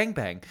extra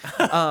gangbang.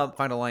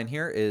 Final line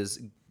here is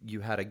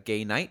you had a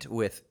gay night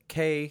with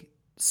Kay,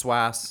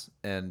 Swass,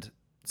 and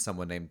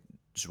someone named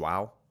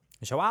Joao.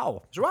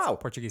 Joao,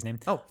 Portuguese name.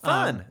 Oh,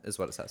 fun is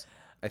what it says.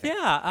 I think.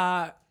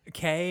 Yeah,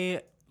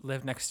 Kay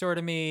lived next door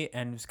to me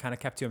and was kind of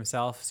kept to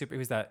himself. He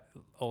was that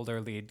older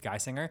lead guy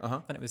singer,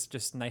 and it was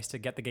just nice to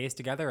get the gays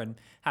together and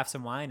have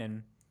some wine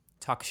and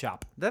talk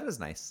shop. That is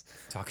nice.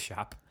 Talk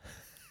shop.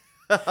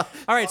 All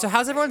right, so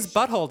how's everyone's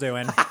butthole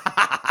doing?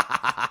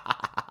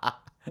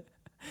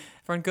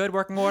 Everyone good?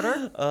 Working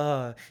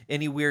order?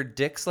 Any weird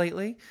dicks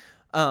lately?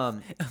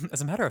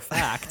 As a matter of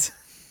fact,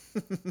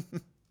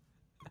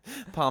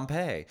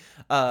 Pompeii.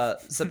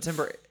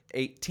 September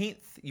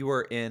 18th, you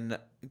were in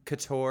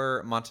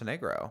Kotor,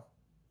 Montenegro.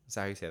 Is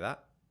that how you say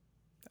that?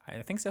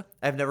 I think so.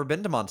 I've never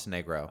been to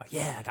Montenegro.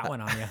 Yeah, I got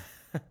one on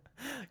you.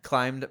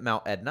 Climbed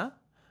Mount Etna.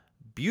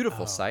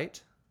 Beautiful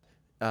sight.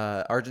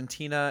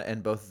 Argentina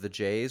and both of the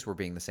Jays were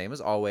being the same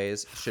as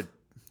always.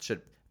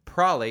 Should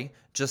probably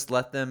just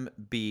let them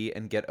be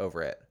and get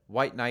over it.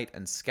 White Knight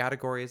and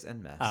Categories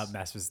and Mess.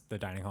 Mess was the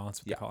dining hall. That's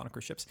what they call it on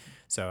cruise ships.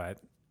 So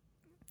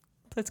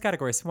it's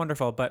categories.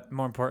 Wonderful. But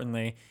more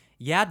importantly,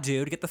 yeah,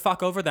 dude, get the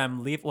fuck over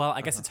them. Leave. Well,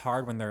 I guess it's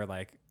hard when they're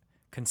like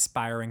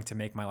conspiring to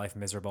make my life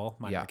miserable.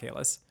 Mine and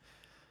Michaela's.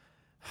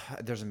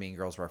 There's a Mean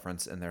Girls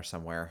reference in there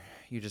somewhere.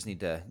 You just need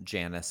to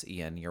Janice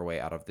Ian your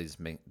way out of this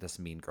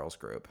Mean Girls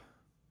group.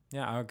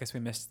 Yeah, I guess we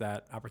missed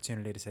that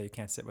opportunity to say you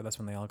can't sit with us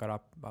when they all got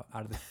up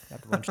out of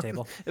at the lunch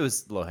table. It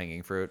was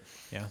low-hanging fruit.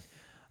 Yeah.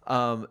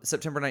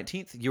 September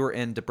 19th, you were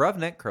in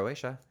Dubrovnik,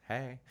 Croatia.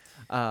 Hey.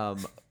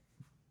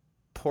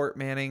 Port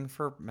Manning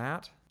for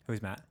Matt.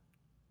 Who's Matt?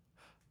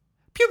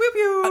 Pew, pew,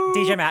 pew.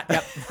 DJ Matt.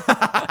 Yep.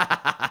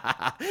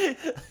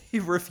 He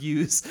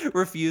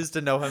refused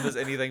to know him as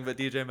anything but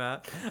DJ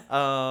Matt.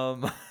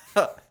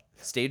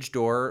 Stage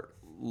door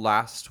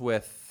last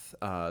with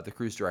the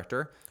cruise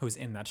director. Who's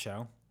in that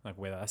show, like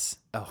with us.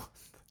 Oh,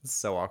 it's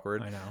so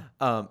awkward. I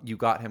know. You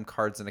got him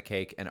cards and a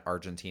cake, and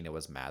Argentina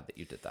was mad that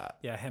you did that.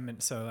 Yeah, him.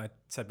 And so I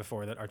said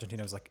before that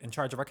Argentina was like in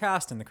charge of our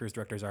cast, and the cruise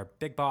director's our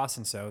big boss,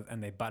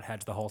 and they butt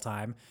heads the whole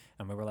time.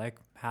 And we were like,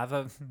 have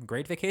a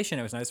great vacation.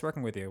 It was nice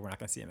working with you. We're not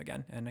going to see him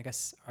again. And I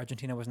guess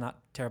Argentina was not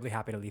terribly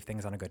happy to leave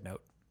things on a good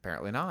note.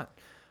 Apparently not.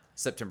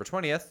 September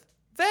 20th,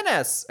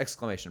 Venice!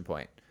 Exclamation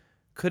point.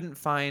 Couldn't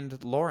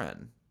find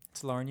Lauren.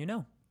 It's Lauren, you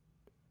know.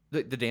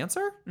 The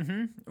dancer? She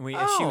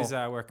was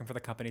working for the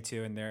company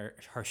too, and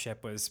her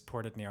ship was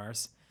ported near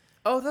ours.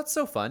 Oh, that's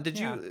so fun.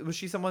 Yeah. Was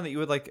she someone that you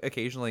would like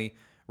occasionally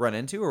run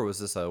into, or was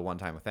this a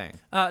one-time thing?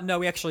 No,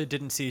 we actually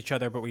didn't see each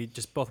other, but we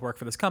just both work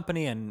for this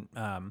company, and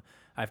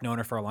I've known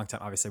her for a long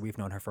time. Obviously, we've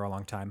known her for a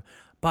long time.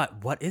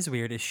 But what is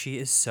weird is she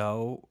is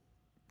so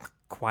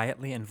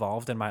quietly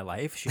involved in my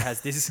life. She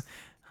has these.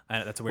 I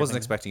know, that's a weird. Wasn't thing.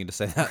 expecting you to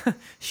say that.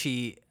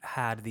 She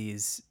had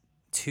these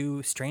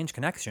two strange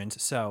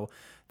connections. So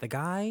the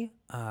guy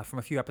from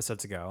a few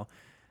episodes ago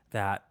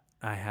that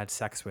I had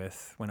sex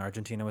with when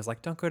Argentina was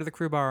like, "Don't go to the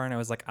crew bar," and I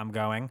was like, "I'm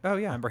going." Oh,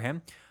 yeah. Remember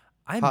him?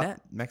 I Hot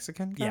met.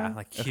 Mexican guy? Yeah,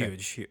 like Okay.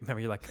 huge. Remember,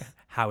 you're like,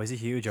 how is he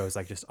huge? I was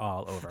like, just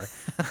all over.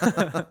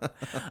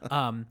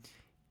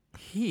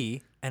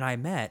 He and I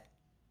met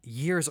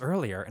years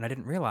earlier, and I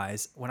didn't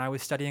realize when I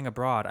was studying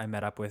abroad, I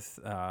met up with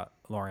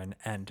Lauren,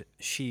 and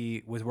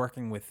she was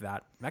working with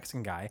that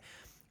Mexican guy.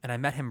 And I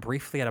met him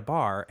briefly at a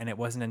bar, and it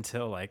wasn't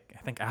until like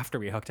I think after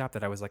we hooked up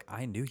that I was like,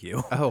 I knew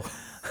you. Oh,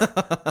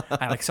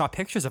 I like saw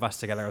pictures of us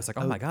together. I was like,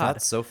 oh my god.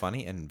 that's so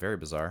funny and very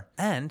bizarre.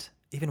 And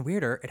even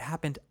weirder, it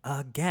happened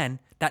again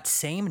that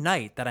same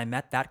night that I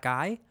met that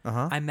guy.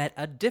 I met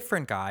a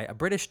different guy, a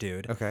British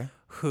dude, Okay.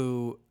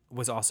 who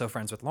was also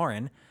friends with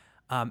Lauren.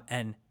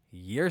 And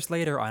years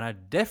later, on a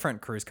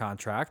different cruise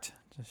contract,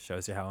 just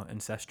shows you how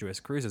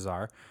incestuous cruises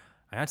are.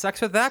 I had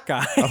sex with that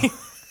guy.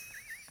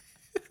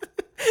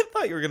 I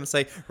thought you were going to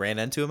say ran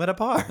into him at a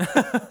bar.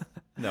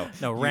 No.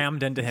 No,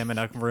 rammed into him in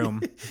a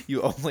room.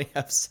 You only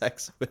have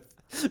sex with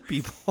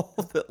people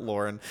that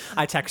Lauren.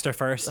 I text her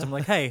first. I'm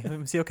like, hey,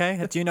 is he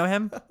okay? Do you know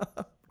him?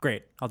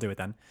 Great. I'll do it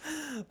then.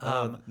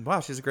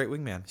 Wow, she's a great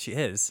wingman. She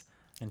is.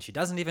 And she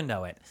doesn't even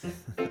know it.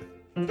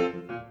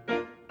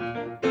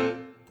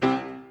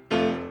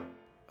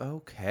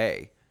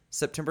 Okay.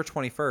 September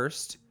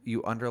 21st,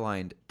 you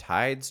underlined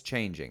tides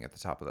changing at the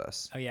top of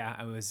this. Oh, yeah.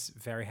 I was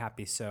very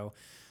happy. So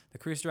the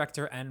cruise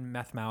director and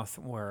Meth Mouth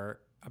were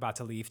about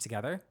to leave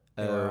together.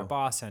 They were a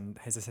boss and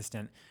his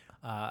assistant,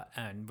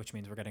 and which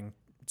means we're getting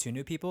two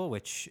new people,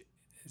 which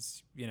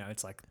is,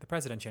 it's like the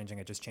president changing.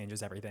 It just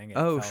changes everything.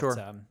 It Sure.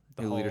 The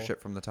New whole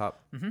leadership from the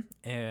top.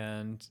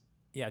 And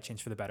yeah, it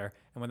changed for the better.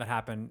 And when that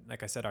happened,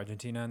 like I said,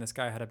 Argentina and this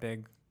guy had a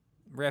big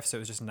riff. So it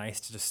was just nice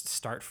to just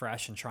start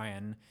fresh and try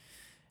and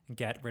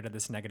get rid of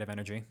this negative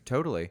energy.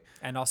 Totally.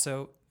 And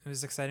also, it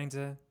was exciting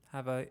to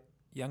have a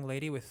young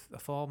lady with a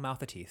full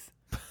mouth of teeth.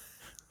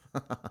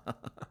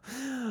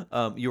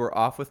 You were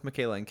off with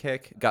Michaela and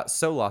Kik, got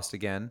so lost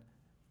again.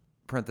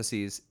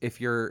 Parentheses, if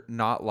you're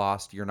not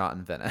lost, you're not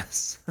in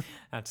Venice.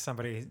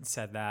 Somebody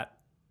said that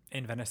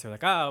in Venice. They're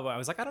like, oh, I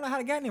was like, I don't know how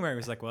to get anywhere. He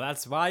was like, well,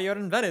 that's why you're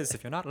in Venice.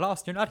 If you're not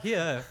lost, you're not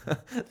here.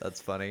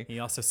 That's funny. He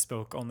also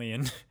spoke only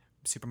in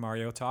Super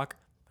Mario talk.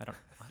 I don't.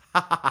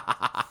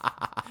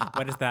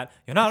 What is that?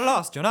 You're not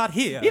lost. You're not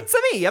here. It's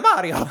me,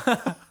 Mario.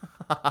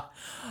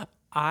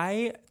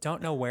 I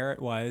don't know where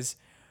it was,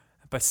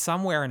 but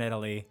somewhere in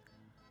Italy,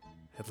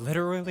 I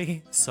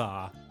literally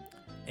saw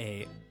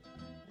a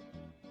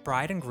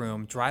bride and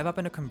groom drive up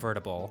in a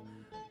convertible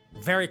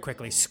very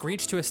quickly,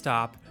 screech to a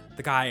stop.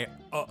 The guy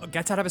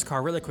gets out of his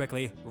car really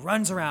quickly,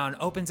 runs around,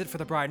 opens it for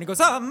the bride, and he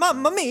goes, "Oh,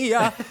 mamma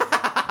mia!"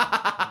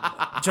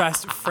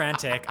 Just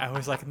frantic. I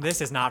was like,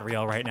 this is not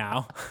real right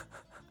now.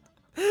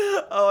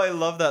 Oh, I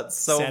love that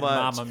so Said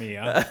much. Mamma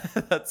Mia.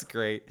 That's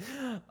great.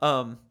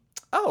 Oh,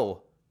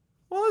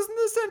 well, isn't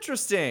this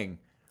interesting?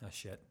 Oh,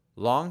 shit.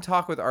 Long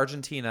talk with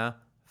Argentina.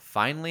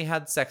 Finally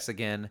had sex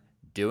again.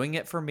 Doing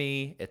it for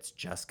me. It's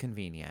just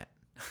convenient.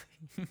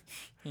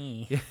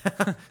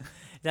 How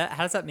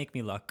does that make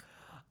me look?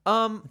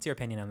 What's your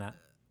opinion on that?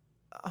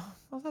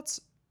 Well, that's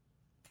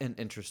an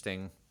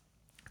interesting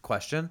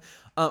question.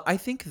 I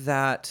think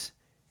that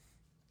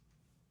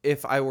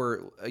if I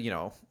were,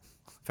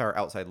 if I were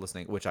outside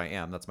listening, which I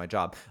am, that's my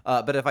job.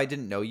 But if I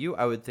didn't know you,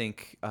 I would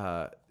think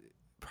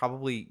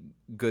probably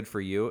good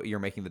for you. You're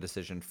making the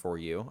decision for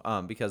you.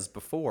 Because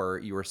before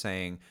you were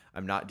saying,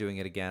 I'm not doing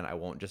it again. I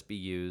won't just be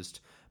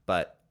used,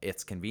 but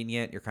it's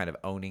convenient. You're kind of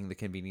owning the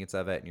convenience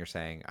of it. And you're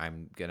saying,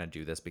 I'm going to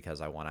do this because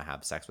I want to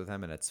have sex with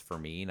him. And it's for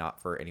me,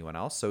 not for anyone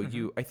else. So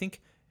I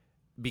think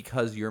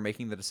because you're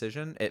making the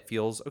decision, it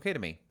feels okay to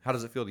me. How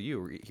does it feel to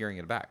you hearing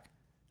it back?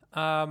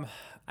 I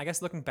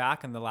guess looking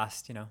back in the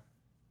last,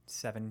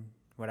 7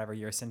 whatever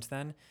years since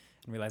then,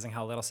 and realizing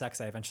how little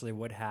sex I eventually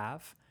would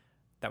have,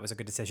 that was a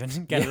good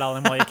decision. Get it all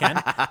in while you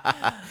can.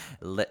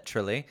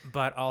 Literally.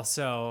 But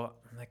also,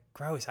 I'm like,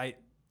 gross. I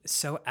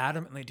so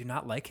adamantly do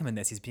not like him in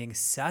this. He's being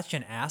such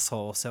an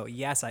asshole. So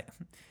yes,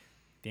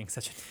 being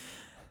such an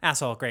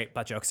asshole. Great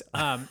butt jokes.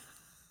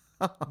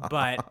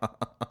 But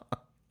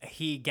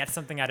he gets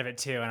something out of it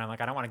too, and I'm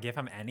like, I don't want to give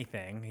him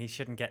anything. He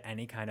shouldn't get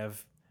any kind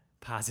of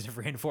positive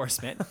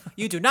reinforcement.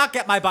 You do not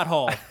get my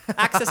butthole.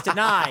 Access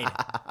denied.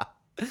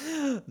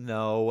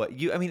 No,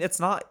 it's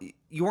not,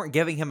 you weren't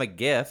giving him a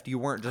gift. You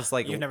weren't just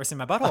like, You've never seen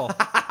my butthole.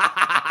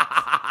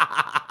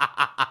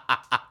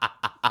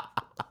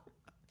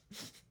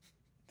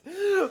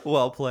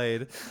 well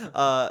played.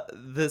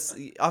 This,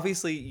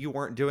 obviously you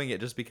weren't doing it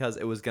just because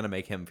it was going to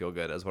make him feel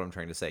good, is what I'm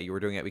trying to say. You were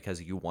doing it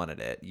because you wanted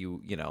it,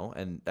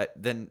 and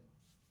then,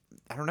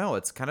 I don't know,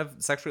 it's kind of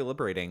sexually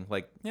liberating.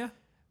 Like, Yeah.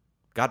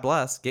 God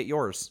bless, get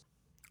yours.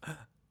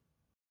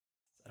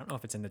 I don't know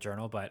if it's in the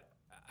journal, but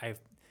I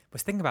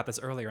was thinking about this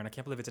earlier, and I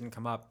can't believe it didn't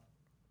come up.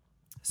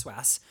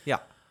 Swass. Yeah.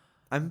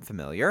 I'm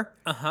familiar.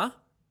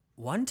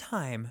 One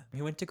time,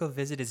 he went to go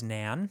visit his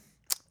nan.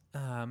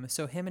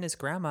 So him and his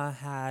grandma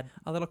had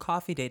a little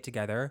coffee date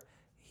together.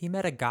 He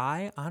met a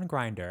guy on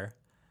Grindr,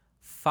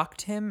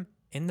 fucked him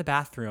in the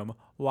bathroom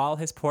while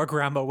his poor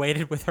grandma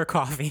waited with her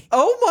coffee.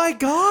 Oh my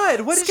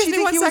God. What did Excuse she me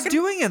think one he was second.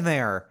 doing in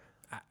there?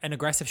 An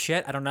aggressive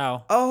shit? I don't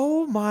know.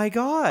 Oh my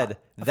God.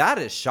 That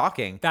is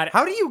shocking. That-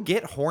 How do you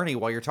get horny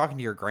while you're talking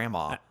to your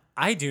grandma?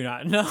 I do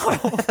not know.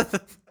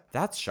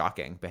 That's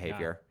shocking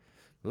behavior.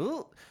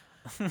 Ooh.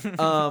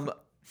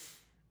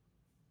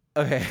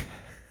 Okay.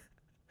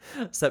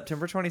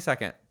 September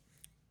 22nd.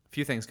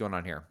 Few things going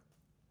on here.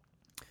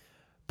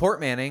 Port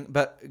Manning,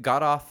 but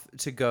got off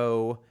to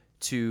go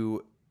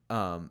to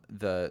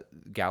the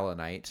gala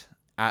night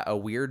at a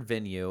weird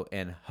venue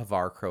in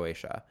Hvar,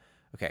 Croatia.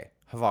 Okay,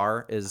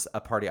 Hvar is a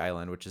party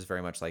island, which is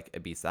very much like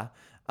Ibiza.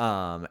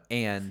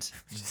 And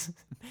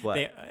what?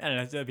 I don't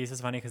know. It'd be so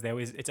funny because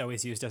it's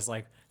always used as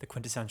like the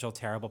quintessential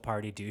terrible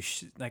party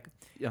douche. Like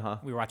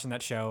we were watching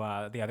that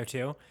show, The Other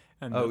Two,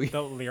 and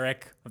the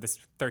lyric of this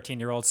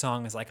 13-year-old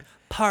song is like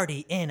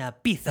 "Party in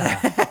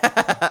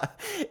Ibiza."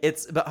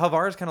 But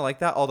Hvar is kind of like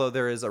that. Although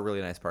there is a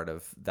really nice part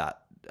of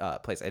that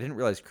place. I didn't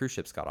realize cruise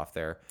ships got off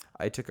there.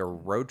 I took a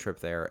road trip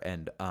there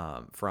and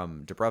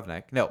from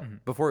Dubrovnik. No,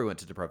 before we went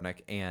to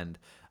Dubrovnik, and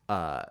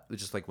we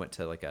just like went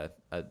to like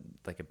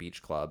a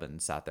beach club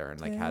and sat there and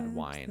like had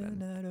wine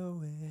and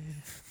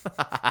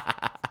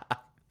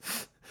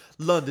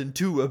London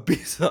to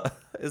Ibiza.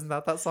 Isn't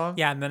that song?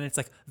 Yeah, and then it's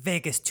like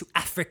Vegas to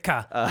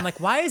Africa. I'm like,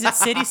 why is it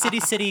city, city,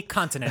 city,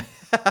 continent?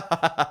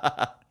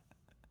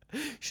 You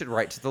should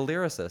write to the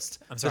lyricist.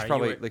 I'm sorry, There's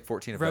probably you were like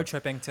 14 of road them.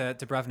 tripping to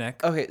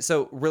Dubrovnik. Okay,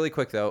 so really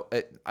quick though,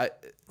 I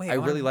I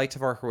really liked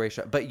Hvar,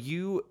 Croatia, but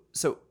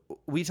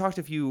we talked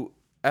a few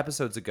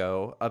episodes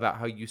ago about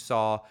how you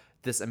saw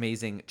this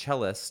amazing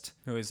cellist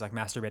Who is like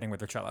masturbating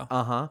with her cello.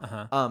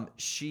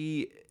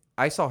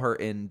 I saw her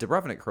in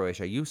Dubrovnik,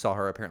 Croatia. You saw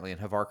her apparently in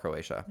Hvar,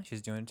 Croatia.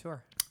 She's doing a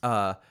tour.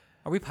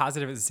 Are we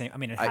positive it's the same? I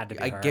mean, it had to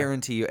be I her.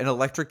 guarantee you, an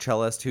electric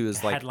cellist who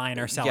is like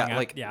headliner selling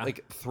out,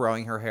 like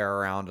throwing her hair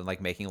around and like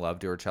making love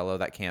to her cello.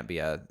 That can't be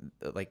a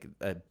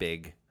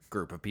big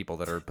group of people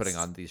that are putting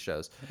on these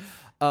shows.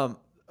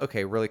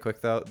 Okay, really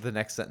quick though, the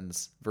next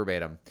sentence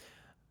verbatim.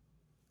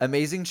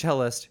 Amazing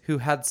cellist who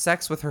had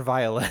sex with her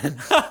violin.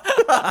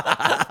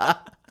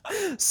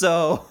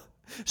 So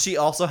she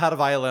also had a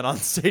violin on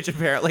stage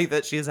apparently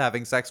that she is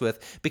having sex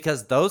with,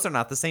 because those are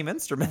not the same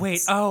instruments.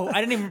 Wait,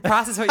 I didn't even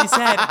process what you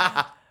said.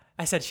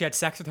 I said she had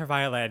sex with her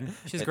violin.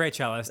 She's a great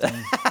cellist. And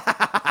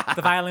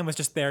the violin was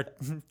just there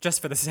just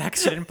for the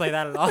sex. She didn't play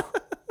that at all.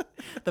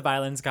 The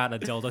violin's got a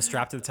dildo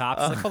strapped to the top.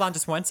 She's like, hold on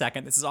just 1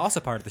 second. This is also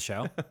part of the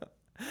show.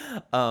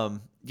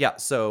 Yeah,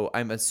 so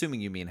I'm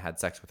assuming you mean had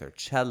sex with her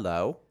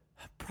cello.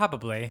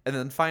 Probably. And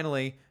then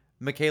finally,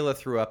 Michaela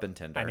threw up in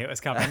Tinder. I knew it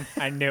was coming.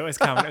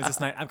 It was this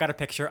night. I've got a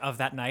picture of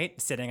that night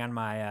sitting on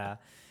my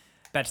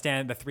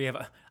bedstand.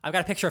 I've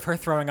got a picture of her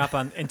throwing up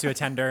into a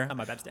tender on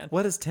my bedstand.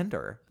 What is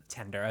Tinder?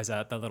 Tender as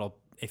the little,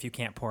 if you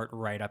can't port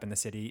right up in the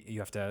city, you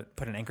have to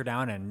put an anchor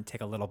down and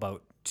take a little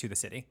boat to the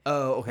city.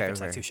 Oh, okay. It's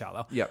like too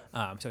shallow. Yep.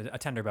 So a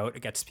tender boat,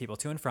 it gets people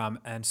to and from.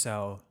 And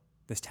so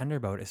this tender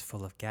boat is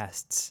full of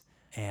guests.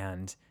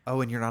 And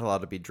and you're not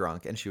allowed to be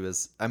drunk. And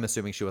I'm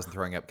assuming she wasn't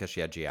throwing up because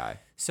she had GI.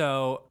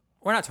 so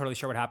we're not totally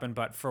sure what happened,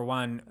 but for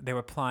one, they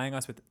were plying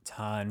us with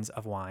tons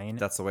of wine.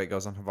 That's the way it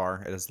goes on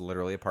Hvar. It is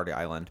literally a party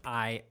island.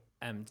 I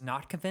am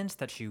not convinced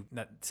that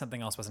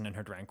something else wasn't in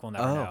her drink. We'll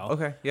never know.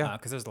 Okay, yeah.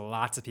 Because there's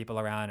lots of people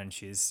around, and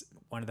she's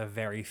one of the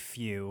very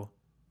few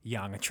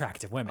young,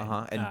 attractive women.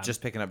 And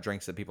just picking up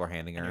drinks that people are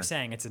handing her. You're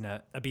saying it's in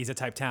a Ibiza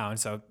type town,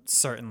 so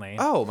certainly.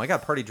 Oh my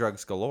God, party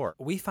drugs galore.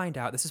 We find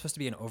out this is supposed to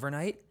be an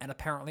overnight, and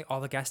apparently all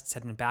the guests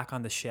had been back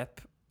on the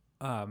ship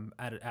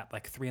at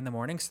like 3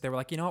 a.m. So they were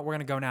like, you know what, we're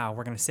gonna go now.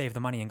 We're gonna save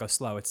the money and go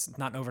slow. It's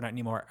not an overnight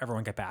anymore.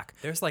 Everyone get back.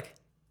 There's like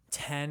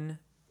 10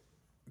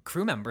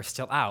 crew members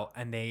still out,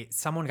 and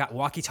someone got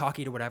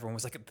walkie-talkie to whatever and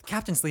was like, the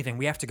captain's leaving.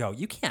 We have to go.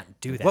 You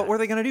can't do that. What were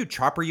they gonna do?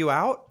 Chopper you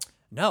out?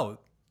 No,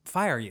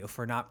 fire you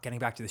for not getting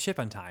back to the ship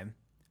on time.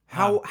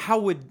 How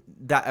would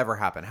that ever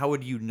happen? How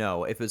would you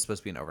know if it was supposed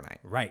to be an overnight?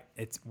 Right.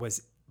 It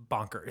was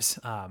bonkers.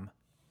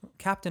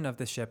 Captain of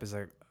this ship is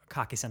a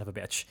cocky son of a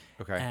bitch.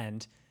 Okay.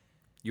 And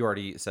You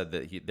already said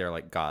that they're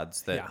like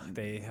gods. That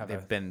yeah,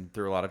 they've been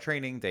through a lot of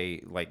training.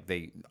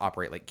 They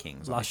operate like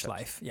kings. on these lush ships.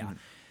 life.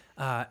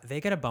 Yeah.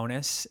 They get a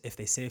bonus if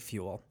they save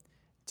fuel.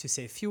 To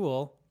save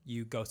fuel,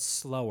 you go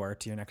slower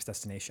to your next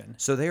destination.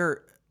 So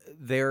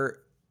they're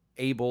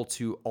able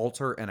to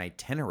alter an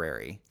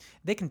itinerary.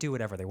 They can do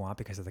whatever they want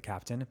because of the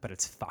captain, but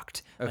it's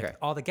fucked. Okay. Like,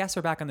 all the guests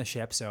are back on the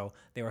ship, so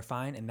they were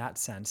fine in that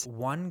sense.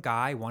 One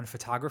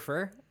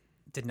photographer,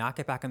 did not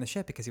get back on the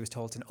ship because he was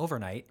told it's an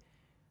overnight.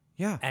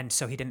 Yeah. And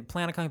so he didn't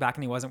plan on coming back,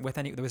 and he wasn't with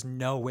there was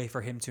no way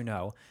for him to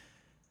know.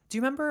 Do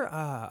you remember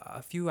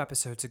a few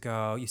episodes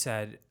ago, you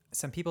said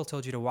some people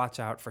told you to watch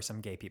out for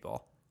some gay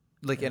people?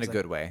 Like in a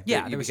good way.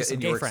 Yeah, That there was just some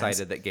and you gay were friends.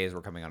 excited that gays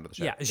were coming onto the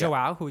ship. Yeah,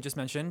 Joao, who we just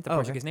mentioned, the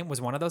Portuguese name, was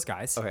one of those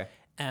guys. Okay.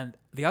 And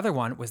the other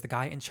one was the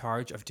guy in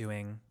charge of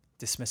doing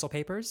dismissal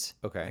papers.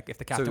 Okay. Like if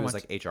the so captain it was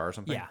went- like HR or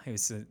something? Yeah, he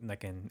was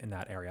like in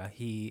that area.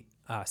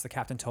 So the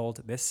captain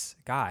told this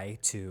guy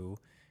to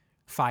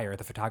fire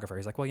the photographer.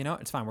 He's like, well,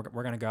 it's fine.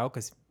 We're going to go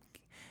because,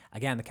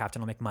 again, the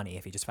captain will make money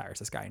if he just fires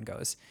this guy and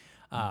goes.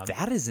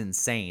 That is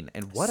insane.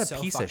 And what a So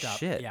piece of fucked up.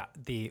 shit. Yeah.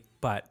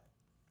 But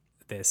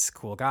this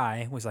cool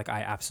guy was like,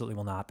 I absolutely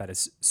will not. That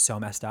is so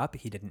messed up.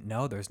 He didn't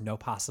know. There's no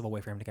possible way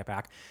for him to get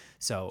back.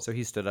 So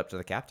he stood up to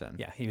the captain.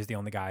 yeah, he was the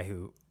only guy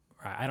who,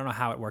 I don't know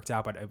how it worked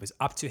out, but it was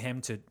up to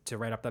him to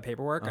write up that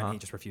paperwork, and he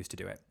just refused to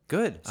do it.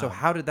 Good. So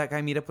how did that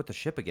guy meet up with the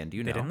ship again? Do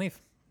you They know? didn't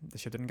leave. The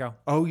ship didn't go.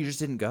 Oh, you just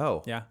didn't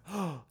go. Yeah.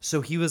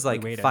 So he was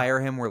like, waited. fire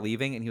him, we're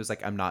leaving. And he was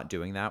like, I'm not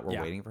doing that. We're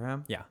Yeah. waiting for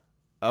him. Yeah.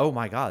 Oh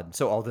my God.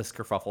 So all this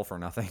kerfuffle for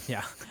nothing.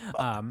 Yeah.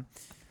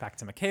 Back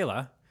to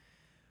Michaela.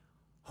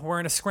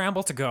 We're in a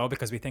scramble to go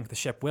because we think the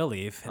ship will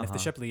leave. And if the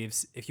ship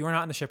leaves, if you are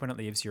not in the ship when it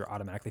leaves, you're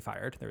automatically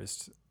fired.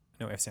 There's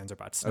no ifs, ands, or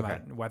buts, no Okay.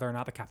 matter whether or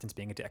not the captain's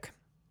being a dick.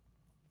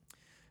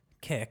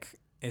 Kick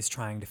is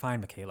trying to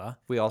find Michaela.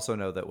 We also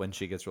know that when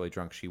she gets really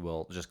drunk, she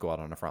will just go out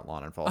on the front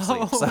lawn and fall asleep.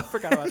 Oh, So I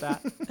forgot about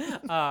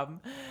that.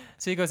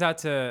 So he goes out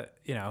to,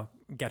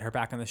 get her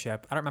back on the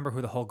ship. I don't remember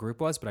who the whole group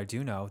was, but I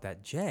do know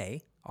that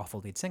Jay, awful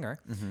lead singer,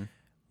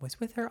 was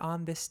with her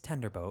on this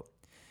tender boat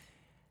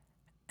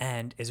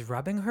and is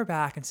rubbing her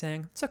back and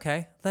saying, it's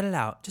okay, let it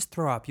out. Just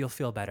throw up. You'll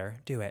feel better.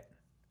 Do it.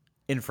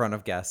 in front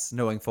of guests,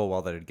 knowing full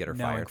well that it'd get her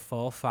Knowing fired.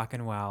 full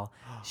fucking well.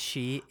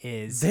 She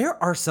is...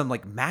 There are some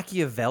like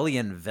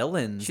Machiavellian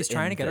villains. She's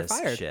trying to in get her this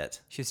fired.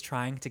 Shit. She's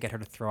trying to get her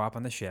to throw up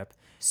on the ship.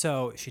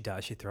 So she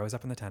does. She throws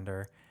up in the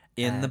tender.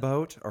 In the and-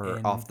 boat or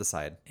in- off the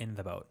side? In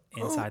the boat.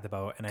 Inside the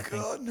boat. And I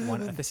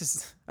think this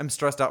is... I'm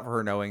stressed out for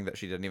her knowing that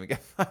she didn't even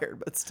get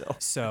fired, but still.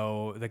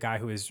 So the guy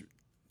who is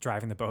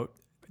driving the boat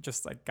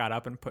just like got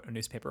up and put a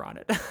newspaper on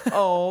it.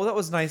 Oh, that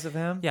was nice of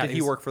him. Yeah, Did he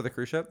he's- work for the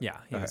cruise ship? Yeah,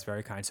 he was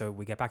very kind. So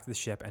we get back to the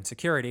ship, and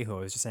security, who I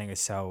was just saying is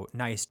so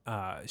nice,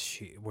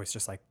 she was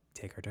just like,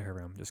 take her to her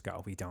room, just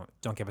go. We don't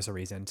give us a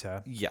reason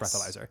to Yes.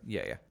 breathalyze her.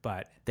 Yeah, yeah.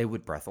 But They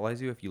would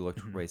breathalyze you if you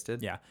looked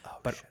wasted? yeah,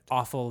 but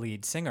awful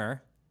lead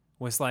singer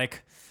was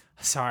like,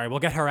 sorry, we'll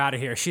get her out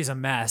of here. She's a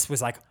mess.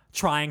 Was like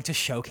trying to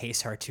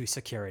showcase her to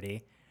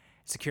security.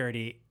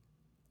 Security,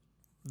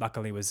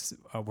 luckily,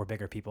 were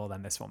bigger people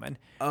than this woman.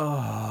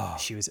 Oh,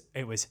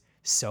 it was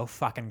so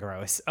fucking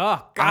gross.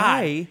 Oh God.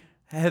 I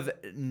have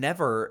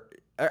never...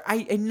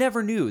 I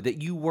never knew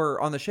that you were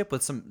on the ship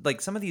with some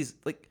of these,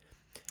 like...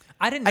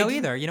 I didn't know didn't-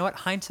 either. You know what?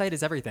 Hindsight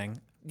is everything.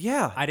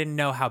 Yeah. I didn't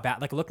know how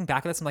bad. Like looking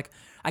back at this, I'm like,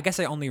 I guess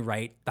I only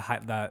write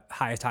the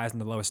highest highs and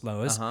the lowest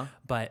lows.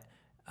 But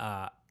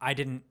I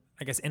didn't.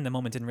 I guess in the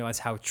moment didn't realize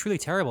how truly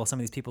terrible some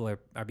of these people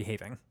are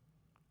behaving.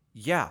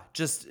 Yeah,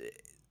 just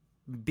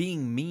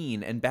being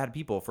mean and bad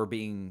people for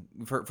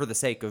the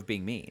sake of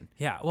being mean.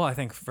 Yeah. Well, I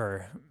think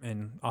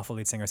in awful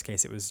lead singer's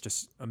case, it was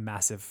just a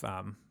massive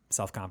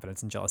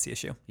self-confidence and jealousy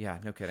issue. Yeah,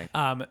 no kidding.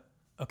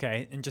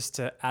 Okay, and just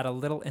to add a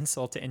little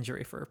insult to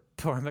injury for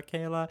poor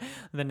Michaela,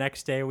 the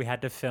next day we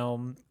had to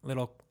film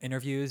little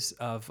interviews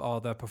of all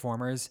the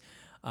performers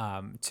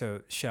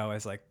to show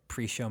as like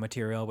pre-show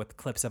material with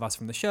clips of us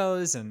from the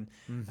shows and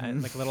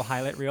like a little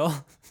highlight reel.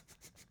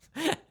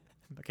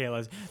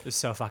 Michaela's just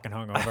so fucking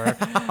hungover.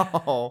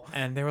 Oh.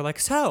 And they were like,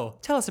 so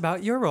tell us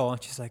about your role.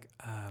 And she's like,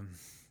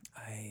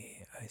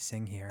 I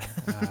sing here.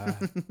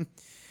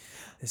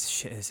 This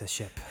shit is a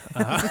ship.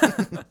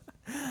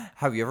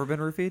 Have you ever been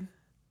roofied?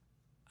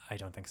 I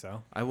don't think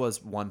so. I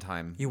was one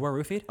time. You were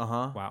roofied?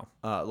 Uh-huh. Wow.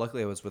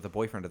 Luckily, I was with a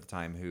boyfriend at the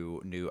time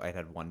who knew I'd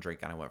had one drink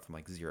and I went from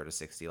like 0 to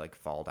 60, like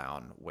fall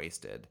down,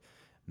 wasted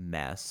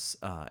mess.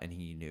 And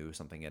he knew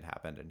something had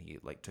happened and he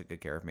like took good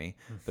care of me.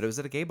 But it was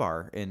at a gay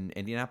bar in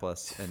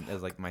Indianapolis and it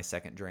was like my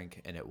second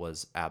drink and it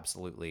was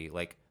absolutely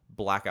like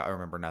blackout. I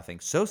remember nothing.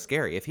 So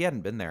scary. If he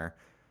hadn't been there,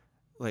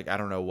 like, I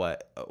don't know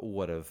what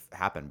would have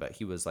happened, but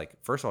he was like,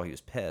 first of all, he was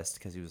pissed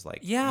because he was like,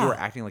 Yeah. you were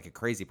acting like a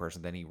crazy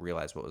person. Then he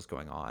realized what was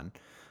going on.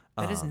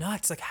 That is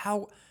nuts. Like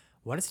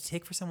what does it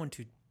take for someone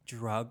to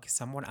drug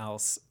someone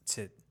else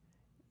to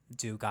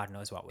do God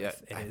knows what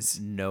with? I It is,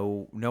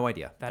 no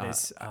idea. that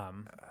is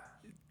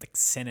like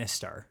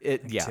sinister.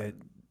 It Like, yeah,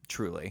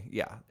 truly.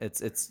 Yeah.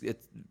 It's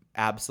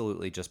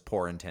absolutely just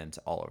poor intent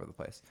all over the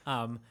place.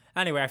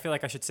 Anyway, I feel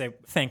like I should say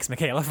thanks,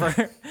 Michaela,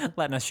 for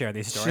letting us share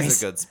these stories.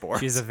 She's a good sport.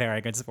 She's a very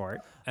good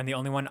sport. And the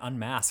only one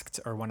unmasked,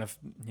 or one of,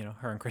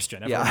 her and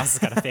Christian. Everyone Yeah. else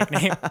has got a fake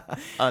name.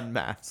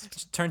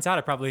 Unmasked. Turns out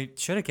I probably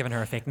should have given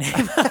her a fake name.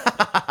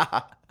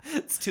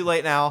 It's too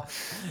late now.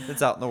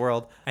 It's out in the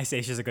world. I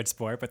say she's a good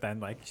sport, but then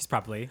like she's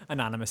probably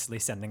anonymously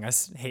sending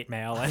us hate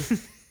mail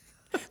and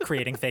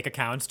creating fake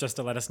accounts just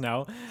to let us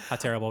know how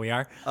terrible we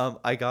are.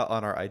 I got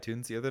on our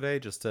iTunes the other day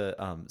just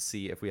to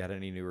see if we had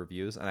any new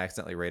reviews, and I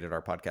accidentally rated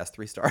our podcast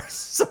 3 stars.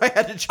 So I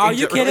had to change Are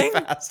you it really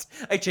kidding? fast.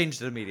 I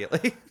changed it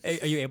immediately.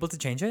 Are you able to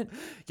change it?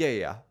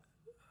 Yeah.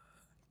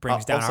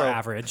 Brings down also- our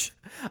average.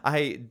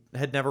 I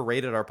had never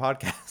rated our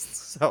podcasts,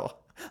 so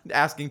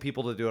asking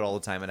people to do it all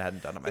the time, and I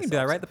hadn't done it You myself. can do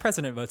that, right? The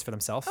president votes for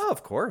themselves. Oh,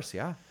 of course,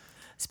 yeah.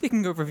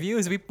 Speaking of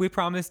reviews, we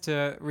promised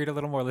to read a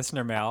little more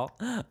listener mail,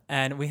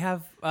 and we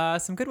have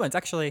some good ones.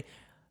 Actually,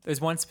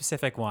 there's one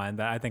specific one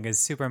that I think is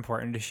super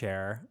important to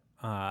share.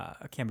 Cam,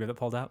 do you have it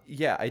pulled up?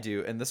 Yeah, I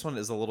do. And this one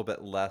is a little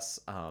bit less.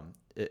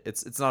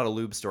 It's not a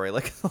lube story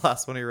like the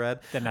last one he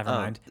read. Then never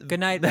mind. Good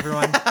night,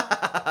 everyone.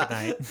 Good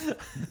night.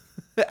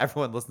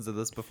 Everyone listens to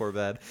this before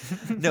bed.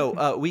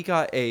 No, we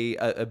got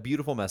a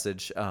beautiful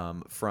message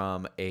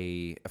from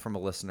a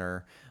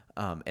listener,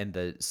 and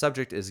the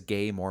subject is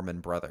gay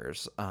Mormon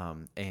brothers.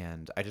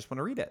 And I just want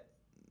to read it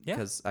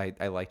because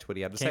I liked what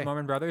he had to say. Gay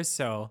Mormon brothers.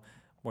 So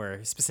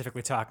we're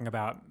specifically talking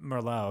about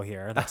Merlot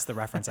here. That's the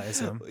reference, I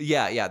assume.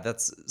 Yeah.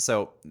 That's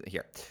so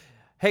here.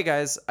 Hey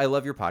guys, I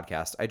love your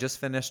podcast. I just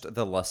finished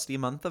the lusty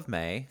month of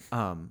May,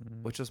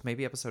 which was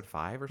maybe episode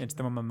 5 or something. It's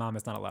the one my mom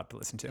is not allowed to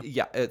listen to.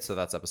 Yeah, so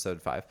that's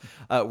episode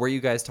 5, where you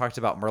guys talked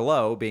about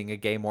Merlot being a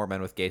gay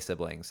Mormon with gay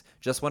siblings.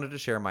 Just wanted to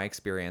share my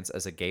experience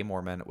as a gay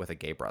Mormon with a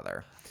gay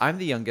brother. I'm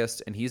the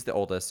youngest and he's the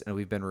oldest, and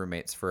we've been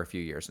roommates for a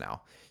few years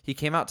now. He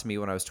came out to me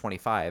when I was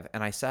 25,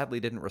 and I sadly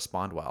didn't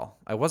respond well.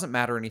 I wasn't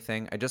mad or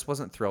anything. I just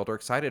wasn't thrilled or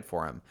excited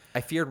for him.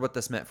 I feared what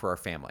this meant for our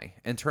family.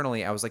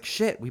 Internally, I was like,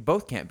 shit, we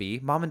both can't be.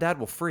 Mom and Dad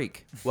will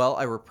freak. Well,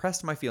 I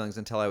repressed my feelings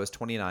until I was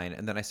 29,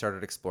 and then I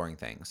started exploring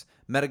things.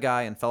 Met a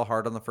guy and fell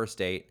hard on the first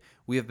date.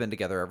 We have been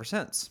together ever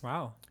since.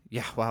 Wow.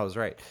 Yeah, wow, I was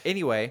right.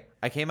 Anyway,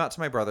 I came out to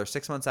my brother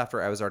 6 months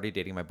after I was already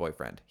dating my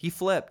boyfriend. He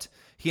flipped.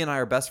 He and I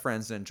are best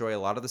friends and enjoy a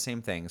lot of the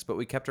same things, but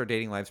we kept our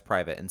dating lives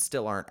private and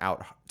still aren't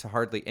out to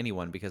hardly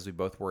anyone because we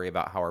both worry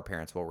about how our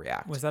parents will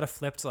react. Was that a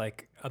flipped,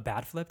 like a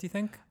bad flip, do you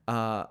think?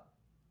 I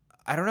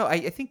don't know.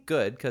 I think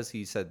good because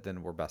he said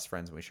then we're best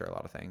friends and we share a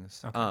lot of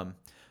things. Okay.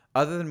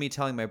 Other than me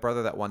telling my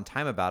brother that one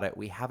time about it,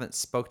 we haven't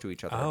spoke to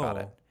each other about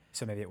it.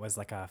 So maybe it was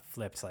like a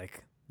flipped,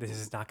 like this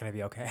is not going to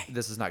be okay.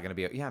 This is not going to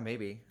be. Yeah,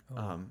 maybe.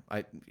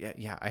 I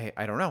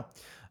don't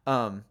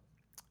know.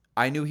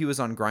 I knew he was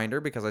on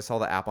Grindr because I saw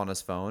the app on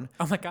his phone.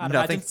 Oh my God,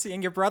 imagine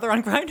seeing your brother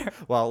on Grindr.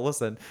 Well,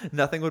 listen,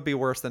 nothing would be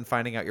worse than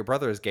finding out your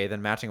brother is gay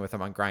than matching with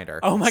him on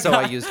Grindr. Oh my So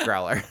God. I used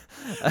Growler.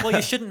 Well,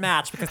 you shouldn't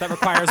match because that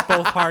requires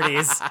both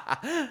parties.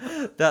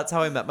 That's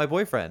how I met my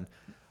boyfriend.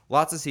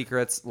 Lots of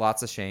secrets,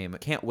 lots of shame.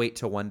 Can't wait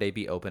to one day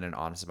be open and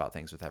honest about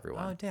things with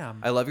everyone. Oh, damn.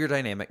 I love your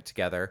dynamic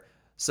together.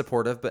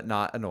 Supportive but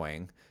not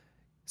annoying.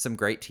 Some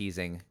great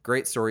teasing.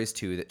 Great stories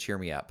too that cheer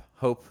me up.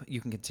 Hope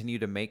you can continue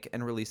to make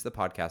and release the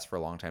podcast for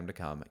a long time to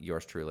come.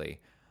 Yours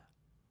truly.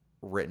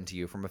 Written to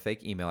you from a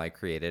fake email I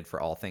created for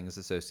all things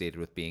associated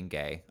with being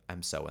gay.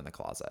 I'm so in the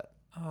closet.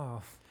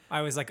 Oh,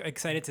 I was like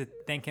excited to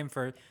thank him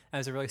for that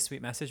was a really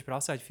sweet message, but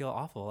also I feel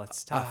awful.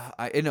 That's tough.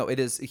 I know it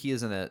is. He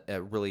is in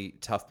a really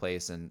tough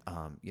place, and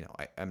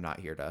I'm not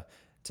here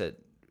to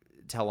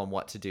tell him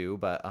what to do,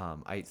 but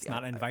It's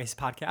not an advice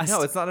podcast.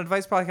 No, it's not an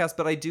advice podcast,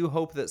 but I do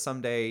hope that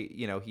someday,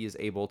 he is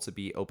able to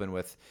be open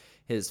with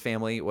his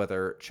family,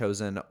 whether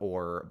chosen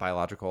or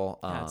biological.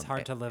 Yeah, it's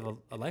hard to live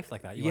a life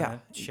like that. You Yeah.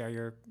 want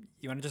to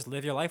you want to just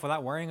live your life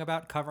without worrying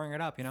about covering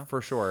it up,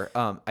 For sure.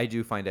 I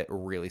do find it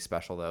really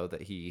special though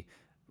that he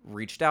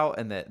reached out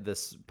and that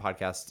this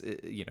podcast,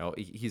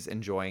 he's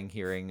enjoying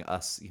hearing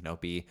us,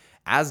 be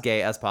as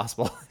gay as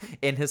possible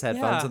in his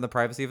headphones Yeah. in the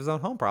privacy of his own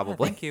home, Yeah,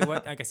 probably. thank you.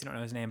 I guess you don't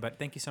know his name, but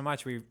thank you so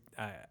much.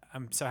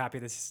 I'm so happy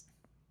this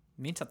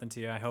means something to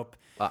you. I hope.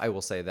 I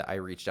will say that I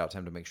reached out to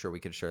him to make sure we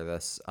could share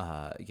this.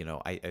 I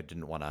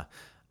didn't want to,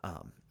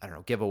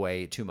 give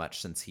away too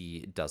much since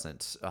he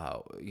doesn't,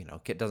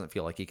 doesn't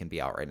feel like he can be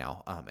out right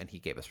now. And he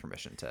gave us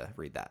permission to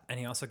read that. And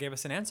he also gave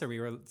us an answer. We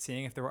were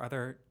seeing if there were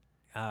other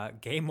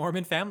gay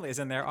Mormon families,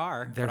 and there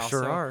are. There but sure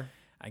also, are.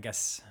 I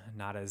guess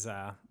not as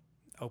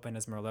open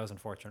as Merlot's,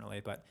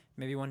 unfortunately, but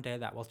maybe one day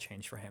that will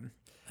change for him.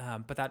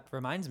 But that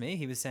reminds me,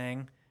 he was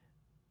saying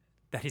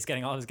that he's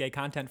getting all his gay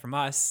content from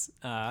us.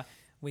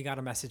 We got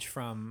a message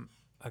from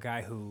a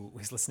guy who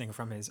was listening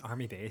from his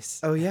army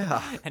base. Oh,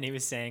 yeah. And he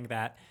was saying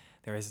that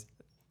there is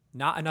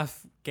not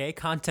enough gay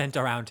content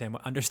around him,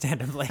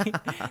 understandably.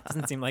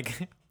 Doesn't seem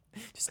like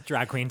just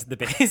drag queen to the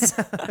base.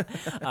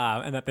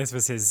 And that this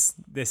was his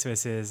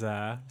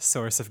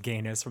source of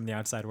gayness from the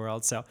outside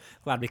world. So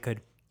glad we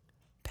could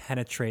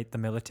penetrate the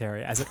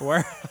military, as it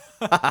were.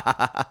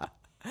 That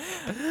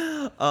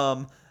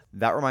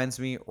reminds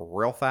me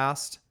real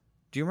fast.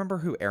 Do you remember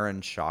who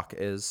Aaron Schock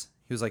is?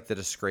 He was like the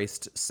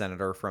disgraced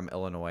senator from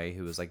Illinois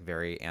who was like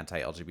very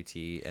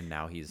anti-LGBT, and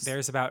now he's...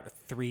 There's about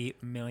 3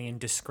 million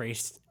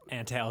disgraced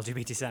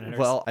anti-LGBT senators.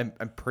 Well, I'm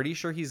pretty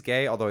sure he's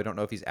gay, although I don't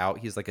know if he's out.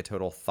 He's like a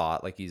total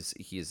thought. Like he's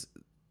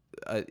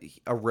a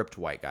ripped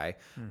white guy.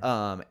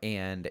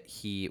 And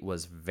he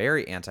was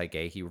very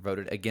anti-gay. He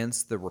voted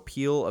against the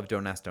repeal of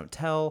Don't Ask, Don't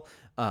Tell.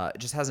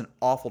 Just has an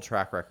awful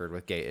track record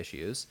with gay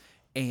issues.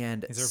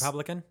 And He's a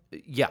Republican?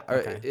 Yeah,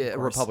 Okay, a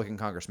Republican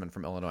congressman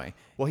from Illinois.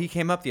 Well, he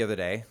came up the other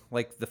day,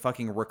 like the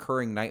fucking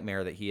recurring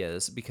nightmare that he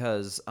is,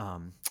 because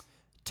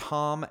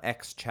Tom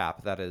X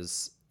Chap, that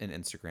is an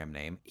Instagram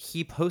name.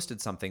 He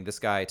posted something. This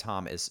guy,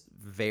 Tom, is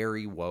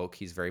very woke.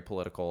 He's very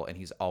political, and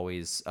he's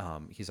always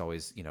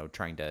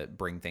trying to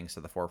bring things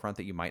to the forefront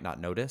that you might not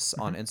notice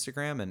on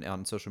Instagram and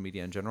on social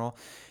media in general.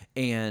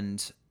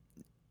 And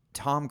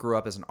Tom grew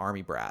up as an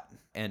Army brat,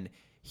 and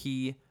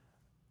he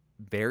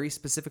very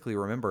specifically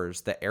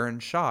remembers that Aaron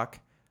Schock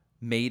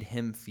made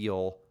him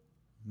feel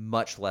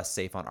much less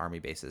safe on Army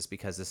bases,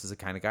 because this is the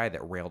kind of guy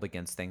that railed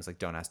against things like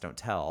Don't Ask, Don't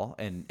Tell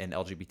and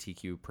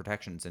LGBTQ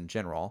protections in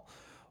general.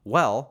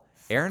 Well,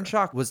 Aaron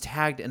Schock was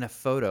tagged in a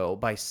photo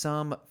by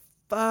some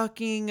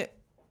fucking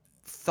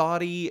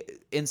thoughty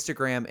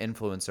Instagram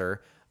influencer.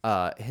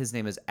 His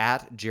name is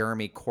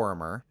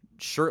 @JeremyCorimer.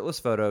 Shirtless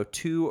photo,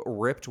 2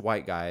 ripped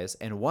white guys,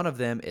 and one of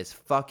them is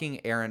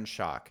fucking Aaron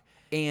Schock.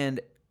 And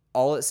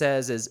all it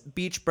says is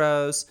Beach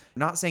Bros,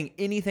 not saying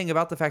anything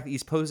about the fact that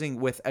he's posing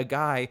with a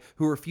guy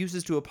who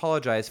refuses to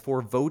apologize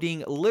for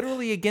voting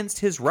literally against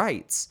his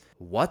rights.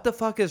 What the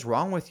fuck is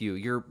wrong with you?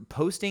 You're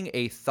posting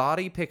a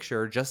thoughty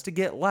picture just to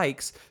get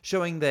likes,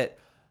 showing that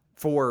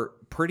for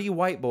pretty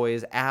white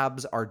boys,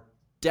 abs are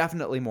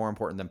definitely more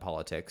important than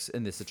politics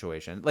in this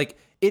situation. Like,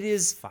 it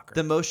is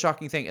the most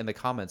shocking thing, and the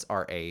comments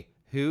are a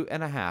hoot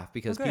and a half,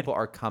 because people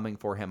are coming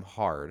for him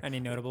hard. Any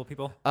notable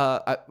people?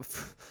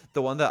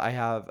 The one that I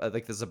have,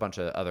 like, there's a bunch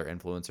of other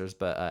influencers,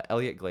 but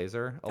Elliot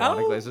Glazer,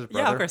 Alana Glazer's brother.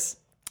 Yeah, of course.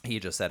 He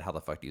just said, "How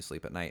the fuck do you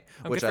sleep at night?"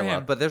 Oh, which I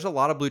love. But there's a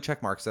lot of blue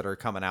check marks that are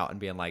coming out and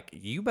being like,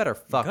 "You better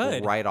fuck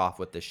right off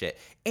with this shit."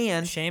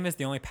 And shame is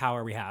the only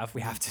power we have.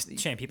 We have to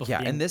shame people.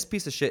 Yeah, and this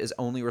piece of shit is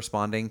only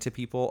responding to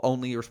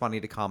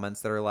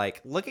comments that are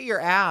like, "Look at your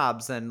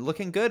abs and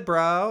looking good,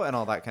 bro," and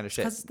all that kind of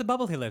shit. Because it's the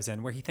bubble he lives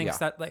in, where he thinks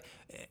that like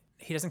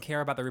he doesn't care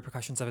about the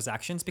repercussions of his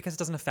actions because it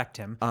doesn't affect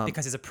him,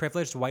 because he's a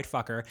privileged white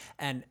fucker.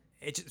 And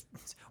it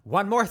just,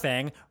 one more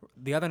thing,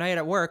 the other night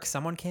at work,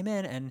 someone came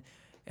in and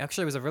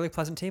actually it was a really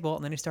pleasant table,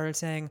 and then he started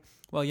saying,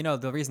 well, you know,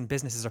 the reason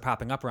businesses are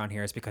popping up around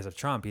here is because of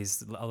Trump.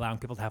 He's allowing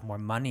people to have more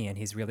money, and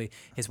his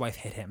wife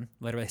hit him,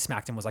 literally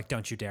smacked him, was like,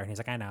 "Don't you dare." And he's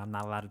like, "I know, I'm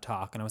not allowed to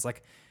talk." And I was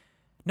like,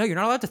 "No, you're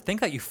not allowed to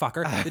think that, you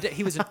fucker."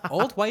 He was an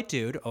old white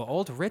dude, an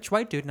old rich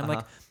white dude. And I'm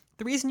like,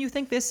 the reason you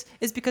think this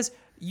is because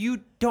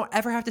you don't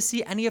ever have to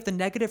see any of the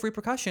negative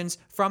repercussions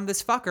from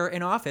this fucker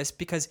in office,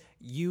 because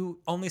you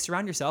only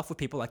surround yourself with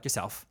people like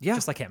yourself. Yeah.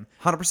 Just like him.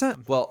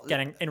 100%. Well,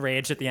 getting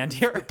enraged at the end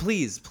here.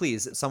 Please.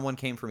 Someone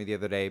came for me the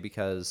other day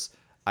because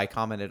I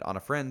commented on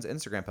a friend's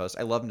Instagram post.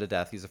 I love him to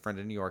death. He's a friend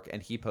in New York,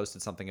 and he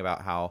posted something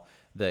about how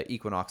the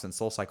Equinox and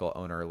SoulCycle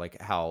owner,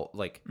 like how,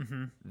 like,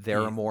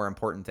 there are more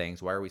important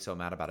things. Why are we so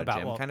mad about a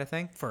gym kind of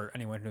thing? For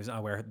anyone who's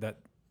unaware, that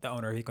the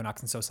owner of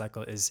Equinox and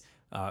SoulCycle is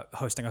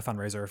hosting a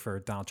fundraiser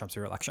for Donald Trump's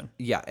re-election.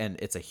 Yeah, and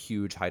it's a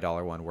huge high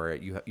dollar one where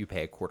you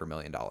pay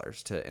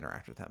 $250,000 to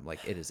interact with them. Like,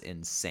 it is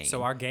insane.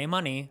 So our gay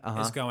money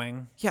is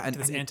going to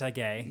this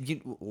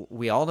anti-gay.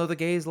 We all know the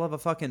gays love a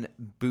fucking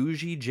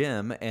bougie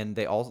gym, and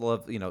they all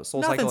love,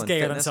 SoulCycle. Nothing's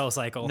gayer than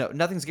SoulCycle. No,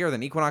 nothing's gayer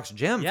than Equinox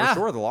Gym, for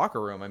sure. The locker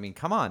room. I mean,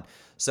 come on.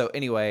 So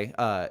anyway,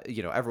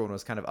 everyone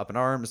was kind of up in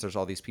arms. There's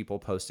all these people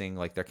posting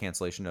like their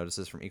cancellation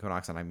notices from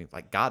Equinox, and I mean,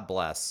 like, God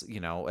bless.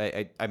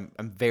 I'm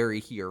very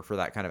here for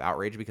that kind of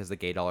outrage, because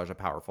the gay dollar is a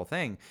powerful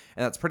thing,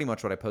 and that's pretty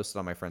much what I posted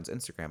on my friend's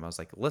Instagram. I was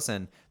like,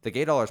 listen, the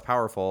gay dollar is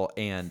powerful,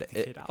 and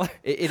it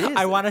is.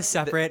 I want to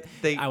separate.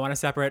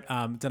 What's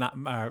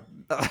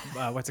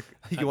it?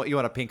 You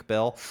want a pink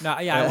bill? No,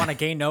 yeah, I want a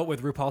gay note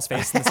with RuPaul's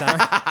face in the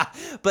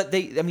center. But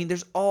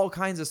there's all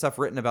kinds of stuff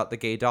written about the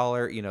gay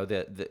dollar.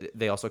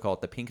 They also call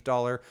it the pink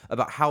dollar,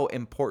 about how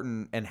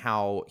important and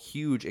how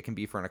huge it can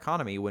be for an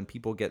economy when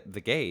people get the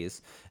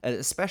gays, and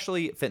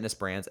especially fitness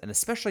brands, and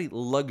especially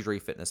luxury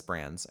fitness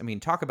brands. I mean,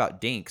 talk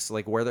about dinks,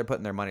 like, where they're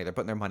putting their money. They're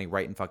putting their money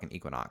right in fucking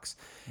Equinox.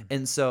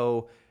 And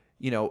so,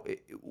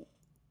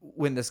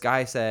 when this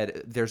guy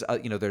said there's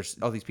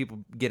all these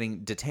people getting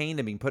detained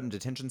and being put in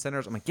detention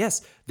centers, I'm like,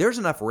 yes, there's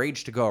enough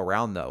rage to go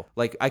around, though.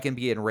 Like, I can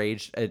be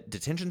enraged at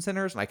detention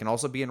centers, and I can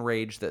also be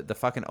enraged that the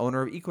fucking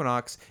owner of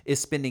Equinox is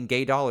spending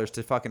gay dollars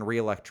to fucking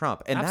reelect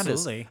Trump. And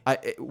absolutely,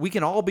 we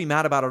can all be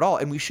mad about it all,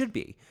 and we should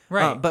be.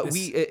 Right. But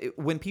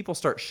when people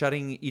start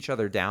shutting each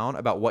other down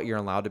about what you're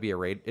allowed to be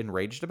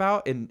enraged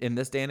about in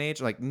this day and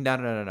age, like,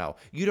 no.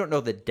 You don't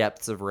know the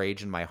depths of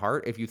rage in my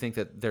heart if you think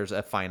that there's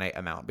a finite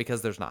amount,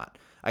 because there's not.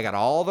 I got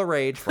all the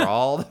rage for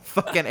all the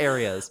fucking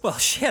areas. Well,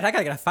 shit, I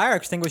gotta get a fire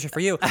extinguisher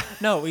for you.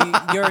 No,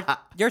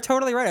 you're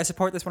totally right. I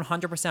support this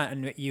 100%,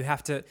 and you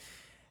have to.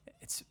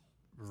 It's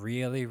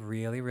really,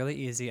 really, really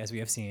easy, as we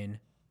have seen,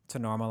 to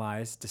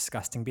normalize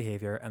disgusting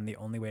behavior, and the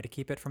only way to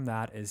keep it from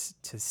that is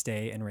to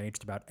stay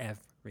enraged about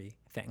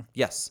everything.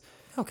 Yes.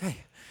 Okay.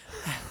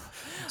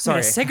 Sorry. Need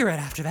a cigarette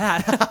after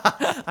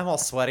that. I'm all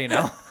sweaty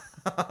now.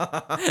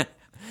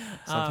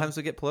 Sometimes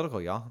we get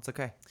political, y'all. It's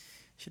okay.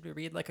 Should we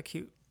read like a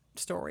cute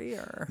story,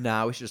 or?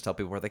 Nah, we should just tell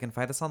people where they can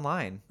find us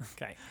online.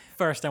 Okay.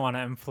 First, I want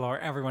to implore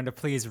everyone to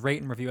please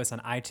rate and review us on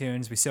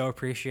iTunes. We so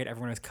appreciate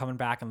everyone who's coming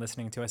back and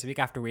listening to us week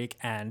after week.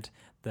 And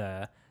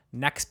the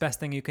next best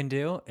thing you can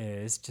do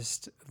is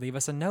just leave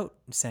us a note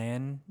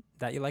saying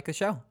that you like the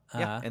show.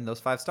 Yeah, and those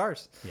 5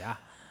 stars. Yeah.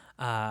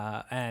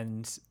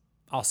 And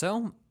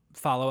also,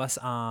 follow us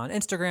on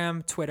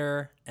Instagram,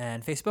 Twitter,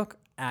 and Facebook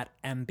at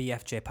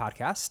MBFJ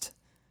Podcast.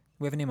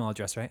 We have an email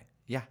address, right?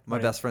 Yeah, my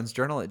best friend's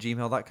journal at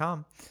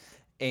gmail.com.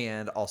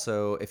 And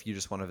also, if you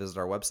just want to visit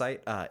our website,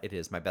 it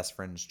is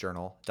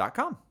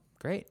mybestfriendsjournal.com.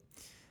 Great.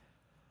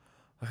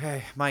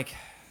 Okay, Mike,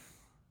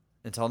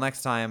 until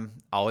next time,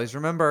 always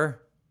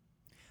remember...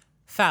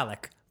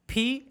 Phallic.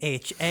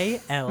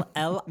 Phallic.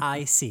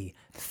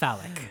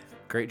 Phallic.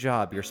 Great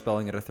job. You're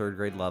spelling at a 3rd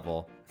grade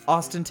level.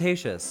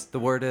 Ostentatious. The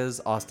word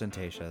is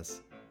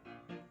ostentatious.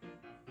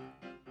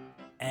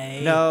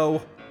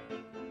 No.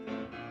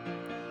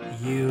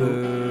 You.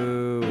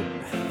 Boo.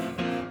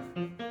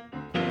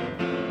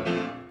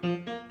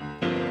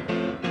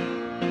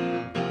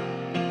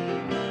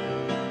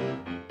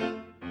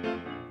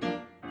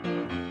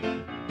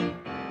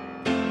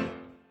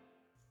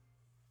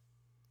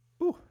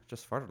 Ooh,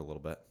 just farted a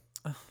little bit.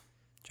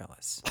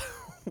 Jealous.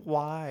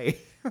 Why?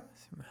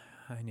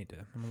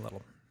 I'm a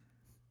little